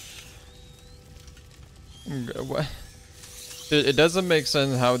 What? It doesn't make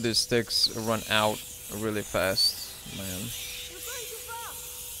sense how these sticks run out really fast, man. You're going too far.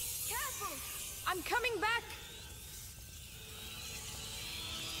 Careful. I'm coming back.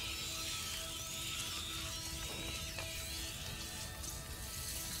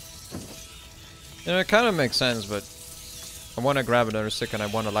 You know, it kind of makes sense, but I want to grab another stick and I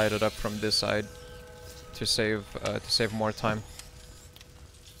want to light it up from this side to save more time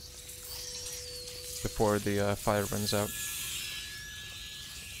before the fire runs out.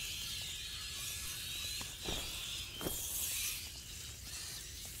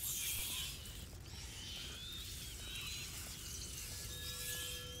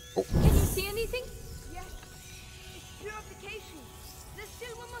 Can you see anything? Yes. It's purification. There's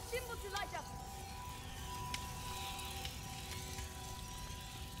still one more symbol to light up.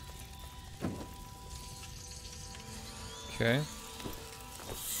 Okay.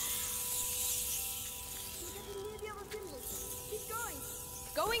 You're getting near the other symbol. Keep going.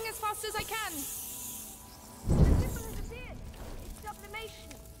 Going as fast as I can. The symbol has appeared. It's sublimation.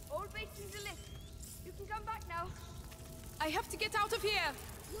 All basins are lit. You can come back now. I have to get out of here.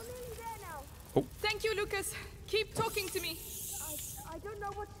 You're nearly there now. Thank you, Lucas. Keep talking to me. I don't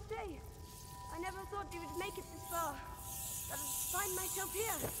know what to say. I never thought you would make it this far. But I'd find myself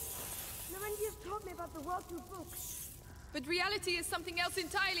here. No one you've taught me about the world through books. But reality is something else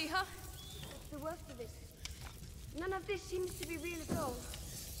entirely, huh? That's the worst of it. None of this seems to be real at all.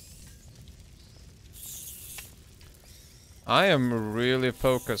 I am really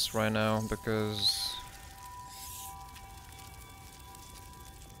focused right now because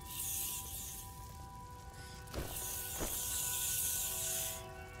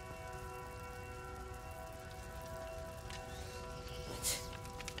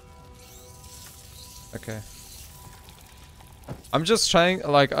Okay. I'm just trying,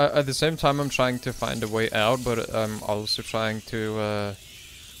 like, at the same time I'm trying to find a way out, but I'm also trying to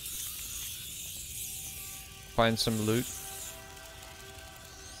find some loot.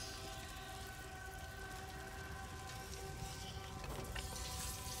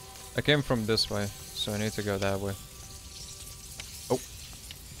 I came from this way, so I need to go that way. Oh.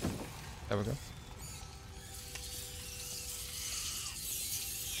 There we go.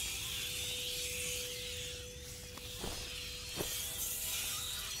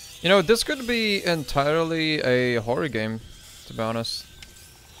 You know, this could be entirely a horror game, to be honest.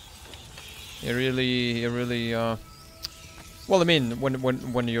 It really, well, I mean,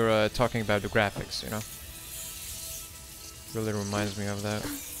 when you're talking about the graphics, you know, really reminds me of that.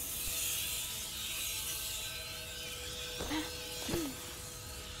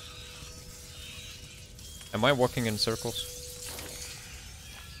 Am I walking in circles?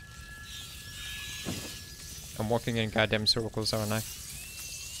 I'm walking in goddamn circles, aren't I?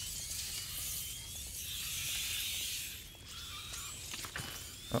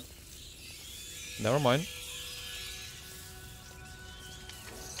 Oh. Never mind.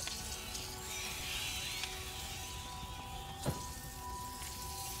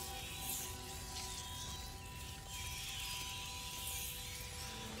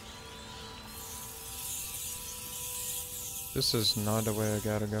 This is not the way I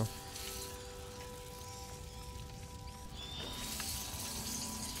gotta go.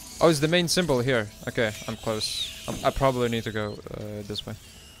 Oh, it's the main symbol here. Okay, I'm close. I probably need to go this way.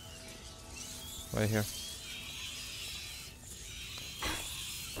 Right here.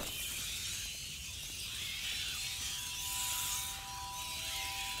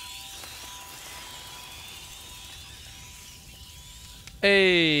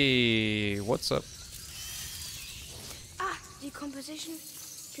 Hey, what's up? Decomposition,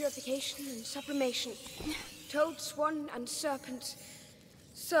 purification, and sublimation. Toad, swan, and serpent.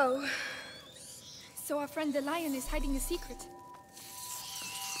 So our friend the lion is hiding a secret.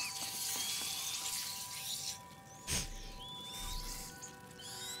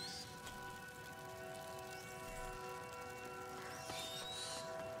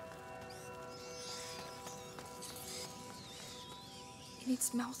 In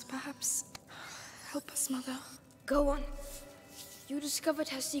its mouth, perhaps. Help us, Mother. Go on. You discovered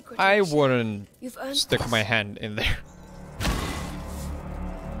her secret. I Alicia. wouldn't You've earned stick this. my hand in there.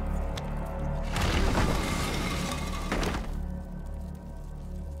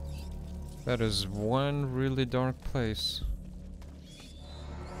 That is one really dark place.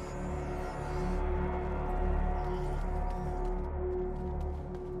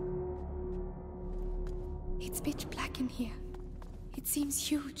 It's pitch black in here. It seems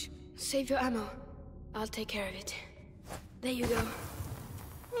huge. Save your ammo. I'll take care of it. There you go.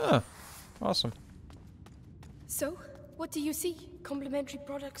 Ah, awesome. So, what do you see? Complementary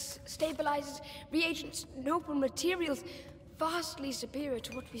products, stabilizers, reagents, noble materials, vastly superior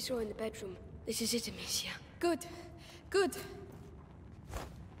to what we saw in the bedroom. This is it, Amicia. Good. Good.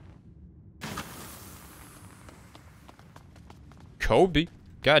 Kobe?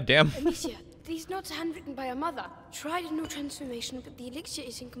 Goddamn. Amicia, these notes are handwritten by her mother. Tried a new transformation, but the elixir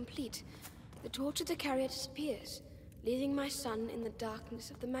is incomplete. The torch of the carrier disappears, leaving my son in the darkness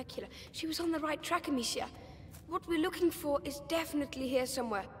of the macula. She was on the right track, Amicia. What we're looking for is definitely here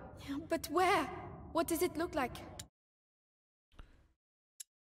somewhere. But where? What does it look like?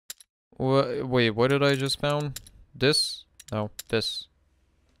 Wait, what did I just found? This? No, this.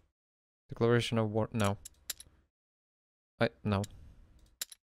 Declaration of war. No. No.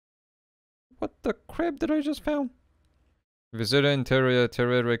 What the crap did I just found? Visit the interior,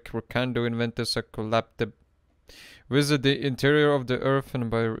 terroric recando inventus accolaptib. Visit the interior of the earth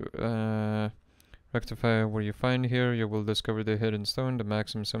and by rectify what you find here, you will discover the hidden stone. The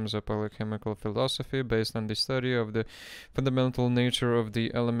maxim sums up alchemical philosophy based on the study of the fundamental nature of the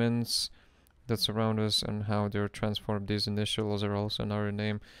elements that surround us and how they're transformed. These initials are also another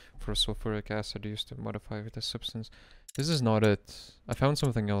name for sulfuric acid used to modify the substance. This is not it. I found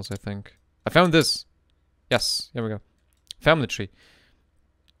something else, I think. I found this! Yes, here we go. Family tree.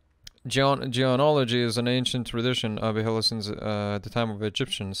 Genealogy is an ancient tradition of since the time of the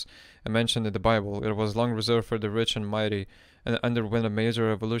Egyptians and mentioned in the Bible. It was long reserved for the rich and mighty and underwent a major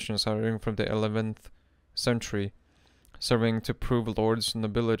evolution starting from the 11th century, serving to prove lords'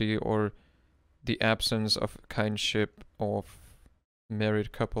 nobility or the absence of kinship of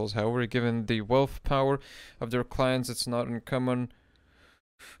married couples. However, given the wealth power of their clients, it's not uncommon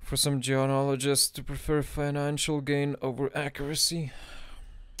for some genealogists to prefer financial gain over accuracy.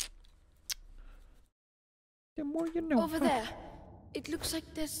 The more you know. Over there. It looks like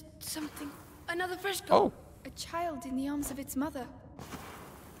there's something. Another fresco. Oh. A child in the arms of its mother.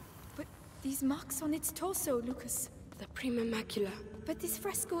 But these marks on its torso, Lucas. The prima macula. But this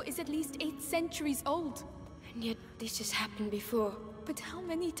fresco is at least 8 centuries old. And yet this has happened before. But how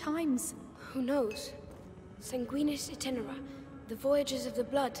many times? Who knows? Sanguinis itinera. The voyages of the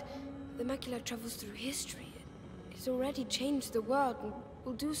blood. The macula travels through history. It's already changed the world and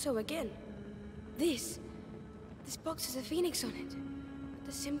will do so again. This box has a phoenix on it.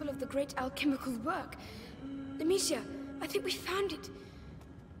 The symbol of the great alchemical work. Amicia, I think we found it.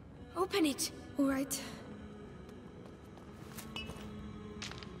 Open it. All right.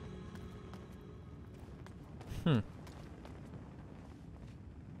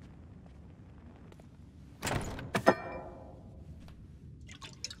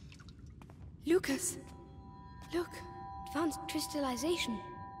 Lucas, look. Advanced crystallization.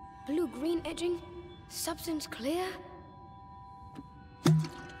 Blue-green edging. Substance clear.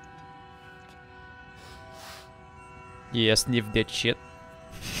 Yeah, sniff that shit.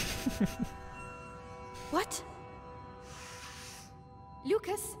 What?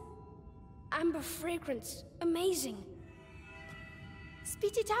 Lucas, Amber fragrance. Amazing.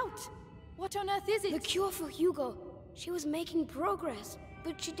 spit it out. What on earth is it? The cure for Hugo. She was making progress,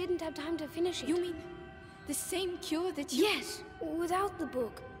 but she didn't have time to finish it. You mean the same cure that you... Yes, without the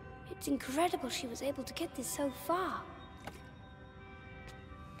book. It's incredible she was able to get this so far.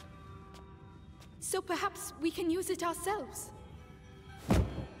 So perhaps we can use it ourselves.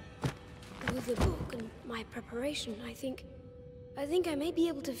 With the book and my preparation, I think I may be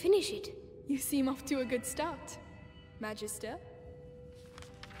able to finish it. You seem off to a good start, Magister.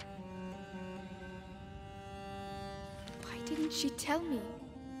 Why didn't she tell me?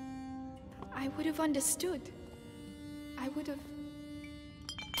 I would have understood. I would have...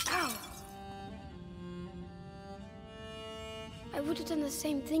 Ow! I would have done the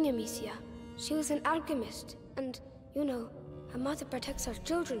same thing, Amicia. She was an alchemist, and, you know, her mother protects her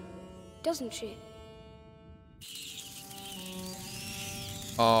children, doesn't she?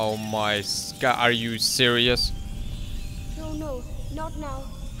 Oh my god, are you serious? No, not now.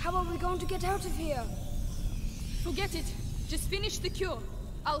 How are we going to get out of here? Forget it. Just finish the cure.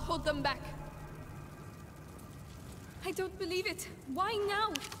 I'll hold them back. I don't believe it. Why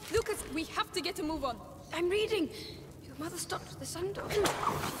now? Lucas, we have to get a move on. I'm reading. Your mother stopped at the sun door. She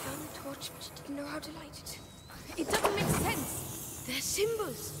found the torch, but she didn't know how to light it. It doesn't make sense. They're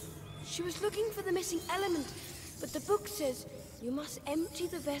symbols. She was looking for the missing element, but the book says you must empty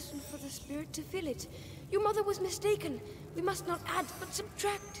the vessel for the spirit to fill it. Your mother was mistaken. We must not add, but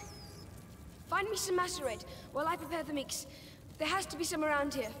subtract. Find me some macerate while I prepare the mix. There has to be some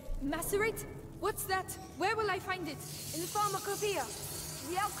around here. Macerate? What's that? Where will I find it? In the pharmacopoeia.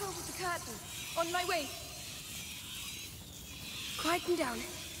 The alcove with the curtain. On my way. Quieten down.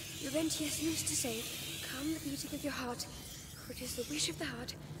 Laurentius used to say, calm the beating of your heart, for it is the wish of the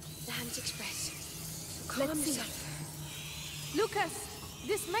heart the hands express. So calm yourself. Lucas,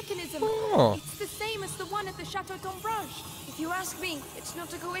 this mechanism, Oh. it's the same as the one at the Chateau d'Ombrage. If you ask me, it's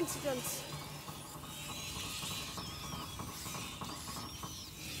not a coincidence.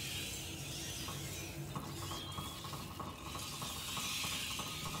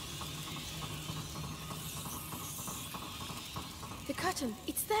 The curtain,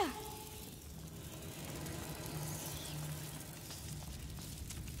 it's there.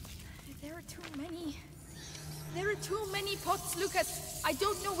 There are too many. There are too many pots, Lucas. I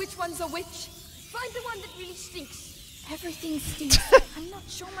don't know which ones are which. Find the one that really stinks. Everything stinks. I'm not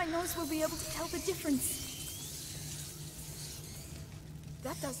sure my nose will be able to tell the difference.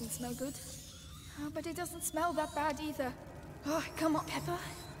 That doesn't smell good. But it doesn't smell that bad either. Oh, come on, pepper.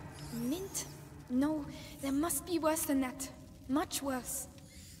 Mint? No, there must be worse than that. Much worse.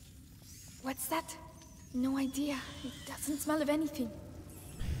 What's that? No idea. It doesn't smell of anything.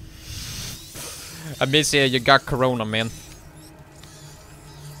 Amicia, you got corona, man.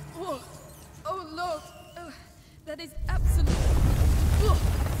 Oh, oh Lord. That is absolute. Oh.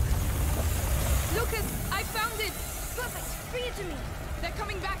 Lucas, I found it. Perfect. Bring it to me. They're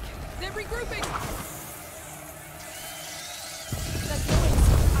coming back. They're regrouping. That noise.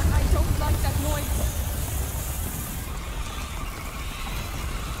 I don't like that noise.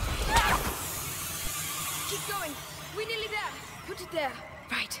 Keep going. We're nearly there. Put it there.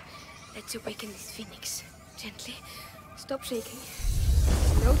 Right. Let's awaken this phoenix. Gently. Stop shaking.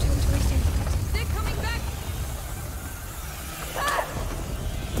 There's no time to waste anything. They're coming back.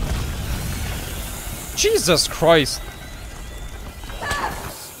 Jesus Christ!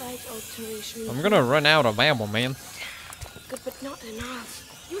 Slight alteration. I'm gonna run out of ammo, man. Good, but not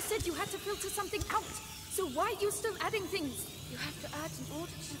enough. You said you had to filter something out. So why are you still adding things? You have to add in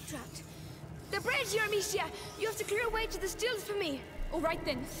order to subtract. The bridge, Amicia! You have to clear a way to the stills for me. All right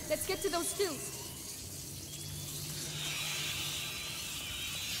then, let's get to those stills.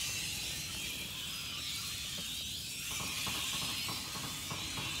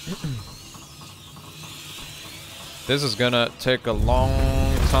 This is gonna take a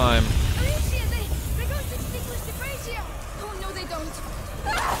long time. Amicia, they're going to extinguish the brazier! Oh no, they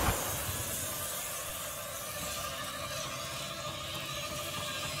don't.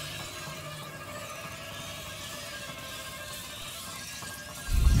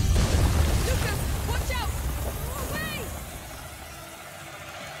 Lucas, watch out! Away!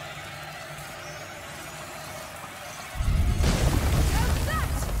 How's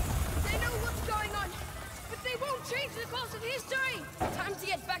that? They know what's going on, but they won't change the course of history! Time to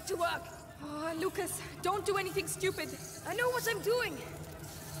get back to work. Oh, Lucas, don't do anything stupid. I know what I'm doing.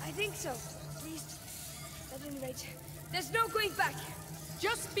 I think so. At least, at any rate, there's no going back.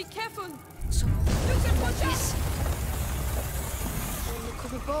 Just be careful. So, Lucas, watch out! on the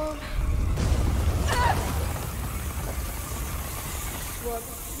cover ball.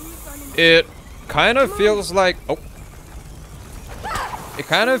 It kind of feels like... Oh. It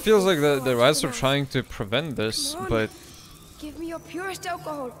kind of feels like the rats are trying to prevent this, Come on. but... Give me your purest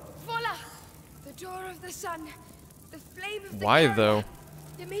alcohol. Voila! The door of the sun. The flame of the Why, carrier. though?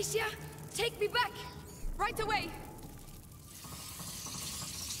 Demetia, take me back. Right away.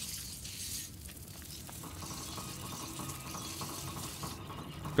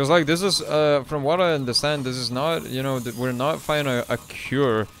 Because, like, this is, from what I understand, this is not, you know, we're not finding a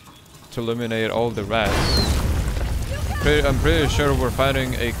cure to eliminate all the rats. I'm pretty sure we're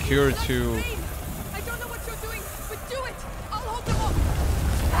finding a cure to I don't know what you're doing, but do it. I'll hold them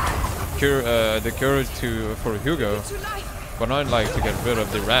off. cure, the cure for Hugo, To life. but not like to get rid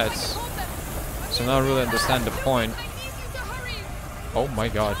of the rats. Hold them. So now I really understand the point. I need you to hurry. Oh my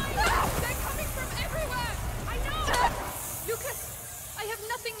god. They're coming from everywhere. I know. Lucas, I have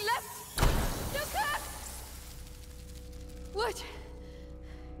nothing left. Lucas! What?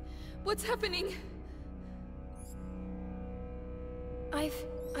 What's happening?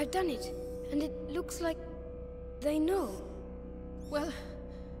 I've done it, and it looks like they know. Well,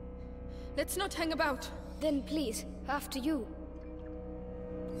 let's not hang about. Then please, after you.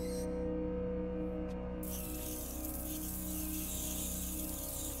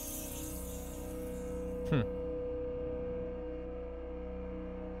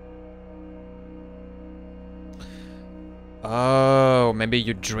 Oh, maybe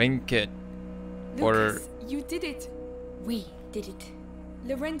you drink it. Or Lucas, you did it. We did it.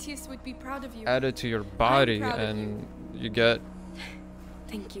 Laurentius would be proud of you. add it to your body proud of and you get...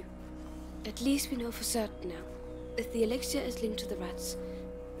 Thank you. At least we know for certain now. If the elixir is linked to the rats,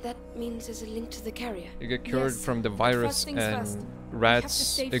 that means there's a link to the carrier. You get cured Yes, from the but virus first things first. and to rats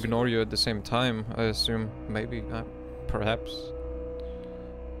save ignore Hugo. you at the same time, I assume. Maybe, perhaps.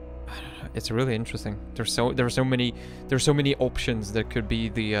 I don't know. It's really interesting. There's so many options that could be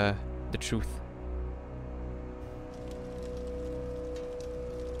the truth.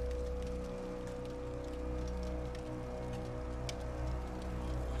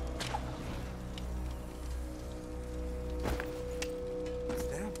 It's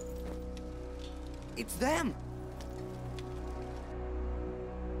them. It's them.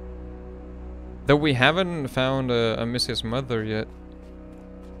 Though we haven't found Amicia's mother yet.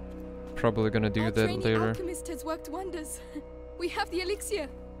 Probably gonna do Our that trainee later. alchemist has worked wonders. We have the elixir.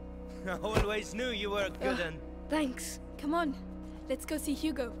 I always knew you were a good one. Thanks. Come on, let's go see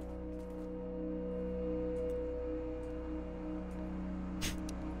Hugo.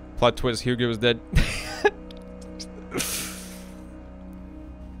 Plot twist, Hugo was dead.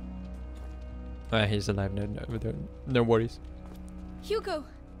 He's alive, no worries. Hugo,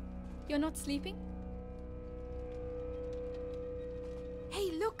 you're not sleeping?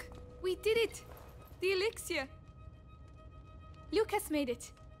 Hey, look! We did it! The elixir! Lucas made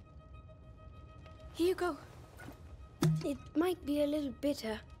it. Hugo, It might be a little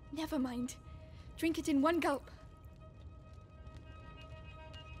bitter. never mind. Drink it in one gulp.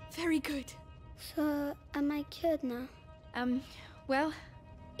 Very good. So, am I cured now? Well,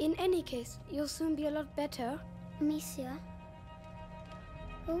 In any case, you'll soon be a lot better. Amicia,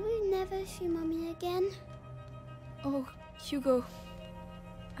 will we never see Mommy again? oh, Hugo,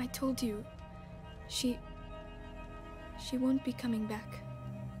 I told you, she won't be coming back.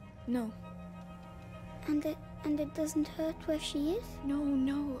 No, And it doesn't hurt where she is?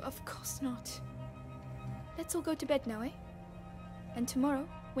 no, of course not. Let's all go to bed now, eh? And tomorrow,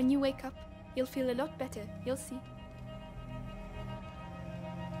 when you wake up, you'll feel a lot better, you'll see.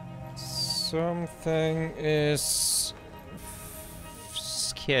 Something is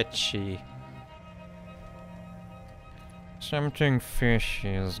sketchy. Something fishy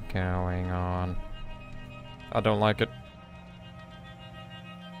is going on. I don't like it.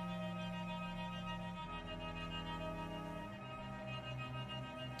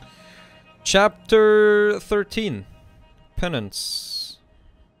 Chapter 13. Penance.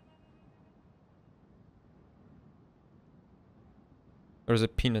 Or is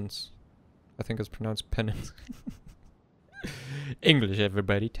it penance? I think it's pronounced penance. English,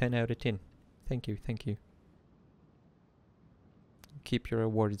 everybody. 10 out of 10. Thank you, thank you. Keep your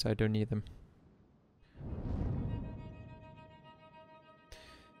awards, I don't need them.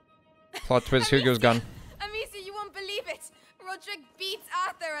 Plot twist, Hugo's gone. Amicia, you won't believe it! Roderick beats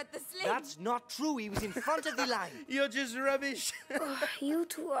Arthur at the sling! That's not true. He was in front of the line. You're just rubbish. Oh, you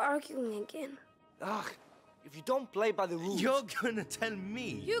two are arguing again. Ugh. If you don't play by the rules... You're gonna tell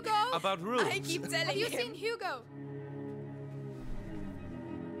me Hugo! about rules. I keep telling Have you. you seen Hugo?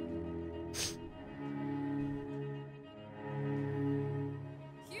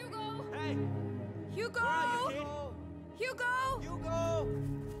 Hugo! Hey, Hugo! where are you, kid? Hugo! Hugo!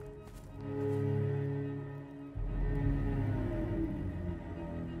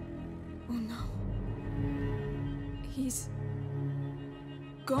 Oh no. He's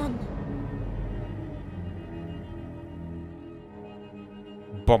gone.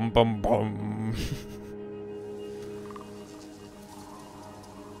 Bum bum bum.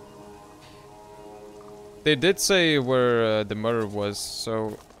 They did say where the murder was,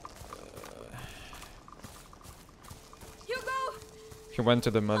 so Hugo! he went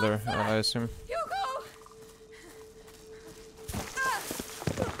to the mother, I assume. Hugo!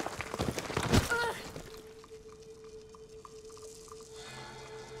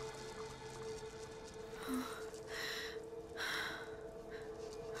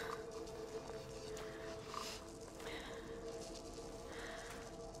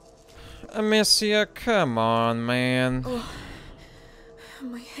 Amicia, come on, man. Oh,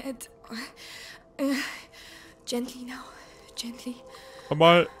 my head. Gently now. Gently. Come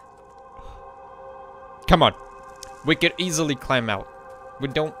on. Come on. We could easily climb out. We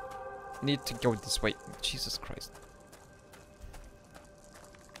don't need to go this way. Jesus Christ.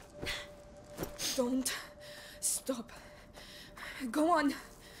 Don't stop. Go on.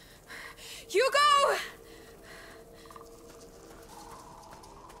 Hugo!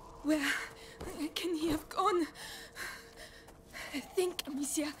 Where can he have gone? Think,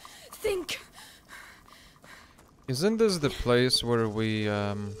 Amicia. Think. Isn't this the place where we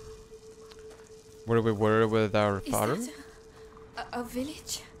were with our Is father? that a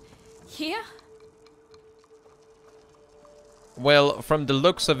village? Here? Well, from the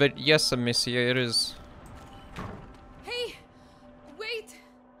looks of it, yes, Amicia, it is. Hey! Wait!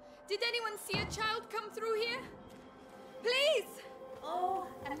 Did anyone see a child come through here? Please! Oh,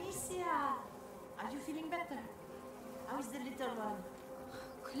 Amicia! Are you feeling better? How is the little one?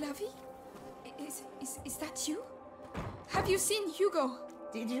 Clavi? Is that you? Have you seen Hugo?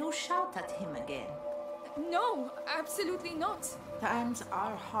 Did you shout at him again? No, absolutely not. Times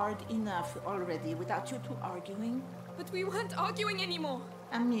are hard enough already without you two arguing. But we weren't arguing anymore.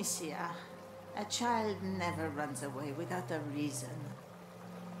 Amicia, a child never runs away without a reason.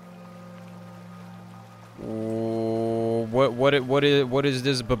 Ooh, what is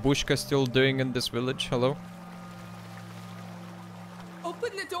this babushka still doing in this village? Hello?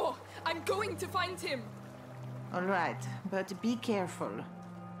 Open the door. I'm going to find him. All right, but be careful.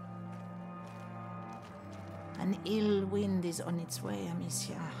 An ill wind is on its way,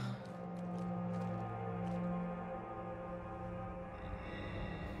 Amicia.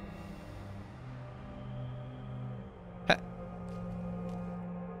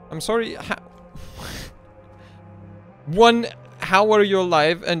 I'm sorry. One, how are you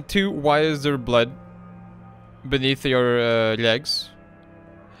alive? And two, why is there blood beneath your legs?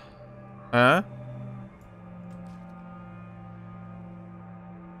 Huh?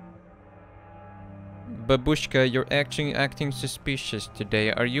 Babushka, you're acting suspicious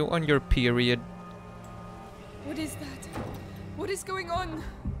today. Are you on your period? What is that? What is going on?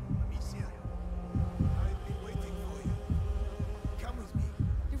 Amicia, I've been waiting for you. Come with me.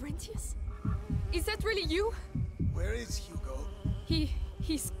 Laurentius? Is that really you? Where is Hugo?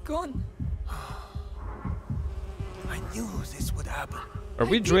 He's gone. I knew this would happen. Are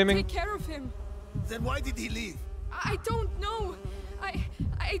we I did dreaming? take care of him. Then why did he leave? I don't know. I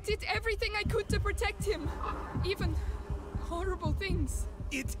did everything I could to protect him. Even horrible things.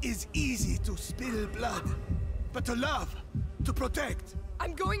 It is easy to spill blood, but to love, to protect,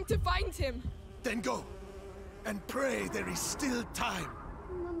 I'm going to find him. then go. And pray there is still time.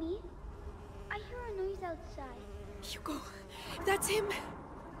 Mommy, I hear a noise outside. Hugo, that's him.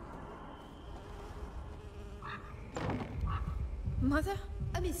 Mother?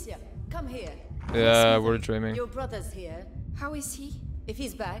 Amicia, come here. Yeah, we're dreaming. Your brother's here. How is he? If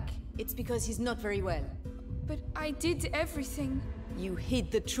he's back, it's because he's not very well. But I did everything. You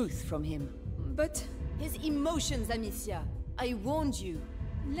hid the truth from him. But His emotions, Amicia. I warned you.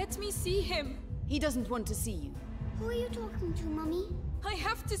 let me see him. He doesn't want to see you. Who are you talking to, Mummy? I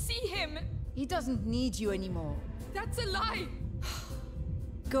have to see him. He doesn't need you anymore. That's a lie.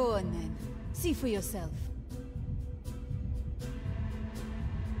 Go on then. See for yourself.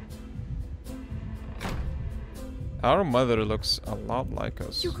 Our mother looks a lot like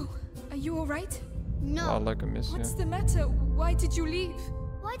us. Hugo, are you alright? A No. lot like Amicia. What's the matter? Why did you leave?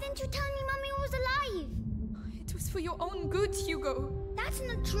 Why didn't you tell me Mummy was alive? It was for your own good, Hugo. That's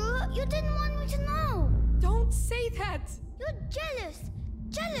not true. You didn't want me to know. Don't say that. You're jealous.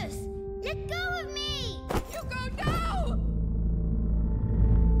 Jealous. Let go of me. Hugo, no!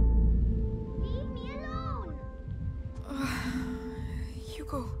 Leave me alone.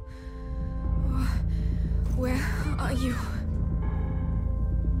 Hugo. Where are you?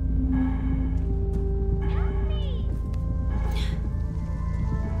 Help me.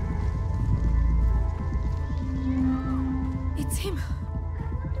 It's him. I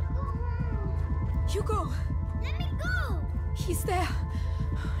want to go home. Hugo, Let me go. he's there.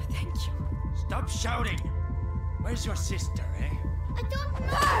 Thank you. Stop shouting! Where's your sister, eh? I don't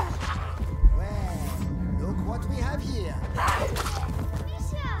know. Well, look what we have here.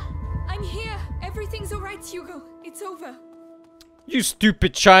 Amicia. I'm here. Everything's alright, Hugo. It's over. You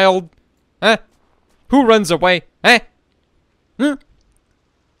stupid child! Huh? Who runs away? Huh? Hmm?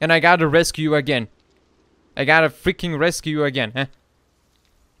 And I gotta rescue you again. I gotta freaking rescue you again, huh?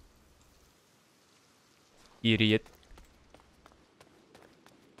 Idiot.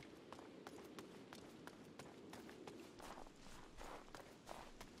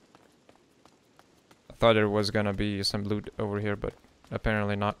 I thought there was gonna be some loot over here, but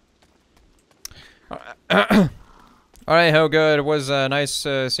apparently not. Alright, Hugo, it was nice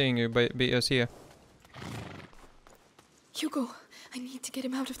seeing you, but see ya. Hugo, I need to get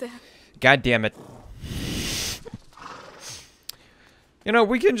him out of there. God damn it. You know,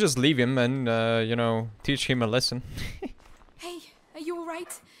 we can just leave him and, you know, teach him a lesson. Hey, are you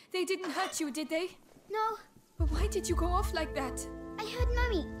alright? They didn't hurt you, did they? No. But why did you go off like that? I heard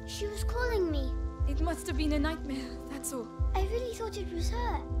Mummy. She was calling me. It must have been a nightmare, that's all. I really thought it was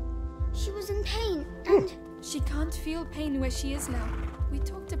her. She was in pain and... She can't feel pain where she is now. We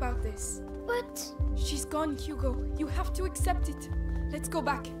talked about this. But... She's gone, Hugo. You have to accept it. Let's go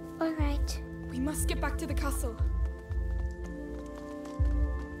back. All right. We must get back to the castle.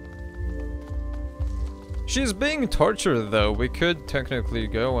 She's being tortured, though. We could technically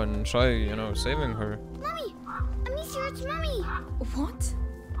go and try, you know, saving her. Mummy! Amicia, it's Mummy! What?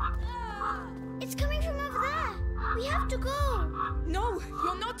 It's coming from over there. We have to go. No,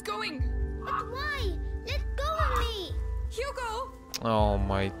 you're not going. But why? Let go of me. Hugo! Oh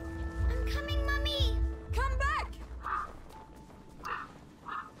my. I'm coming, Mummy. Come back!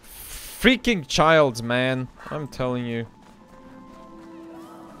 Freaking childs, man. I'm telling you.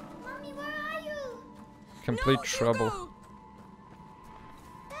 Mummy, where are you? Complete No, trouble. Hugo!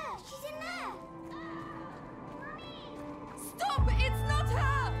 There, she's in there. Stop! It's not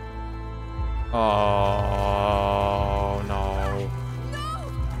her! Oh no.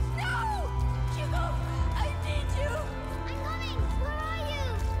 No! No! Hugo! I need you! I'm coming. Where are you?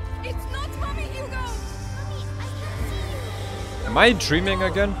 It's not Mommy, Hugo! Mummy, I can't see you. Am I dreaming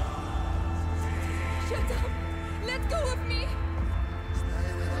again? Shut up! Let go of me!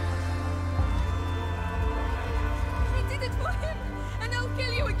 I did it for him! And I'll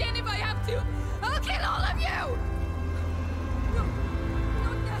kill you again if I have to! I'll kill all of you! No,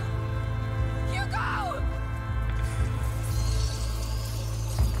 not now! Hugo!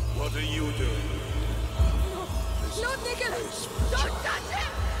 What are you doing? No, Nicholas! Don't touch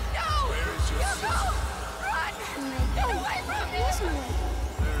him! No! Where is your Hugo! Run! Get away from me!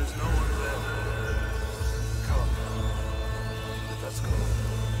 There is no one there. Come. Let us go.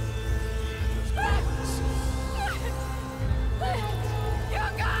 Let us go.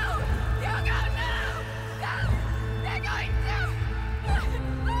 Hugo! Hugo, no! No! They're going to!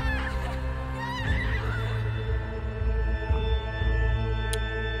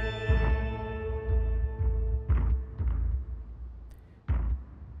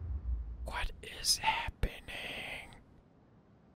 What is happening?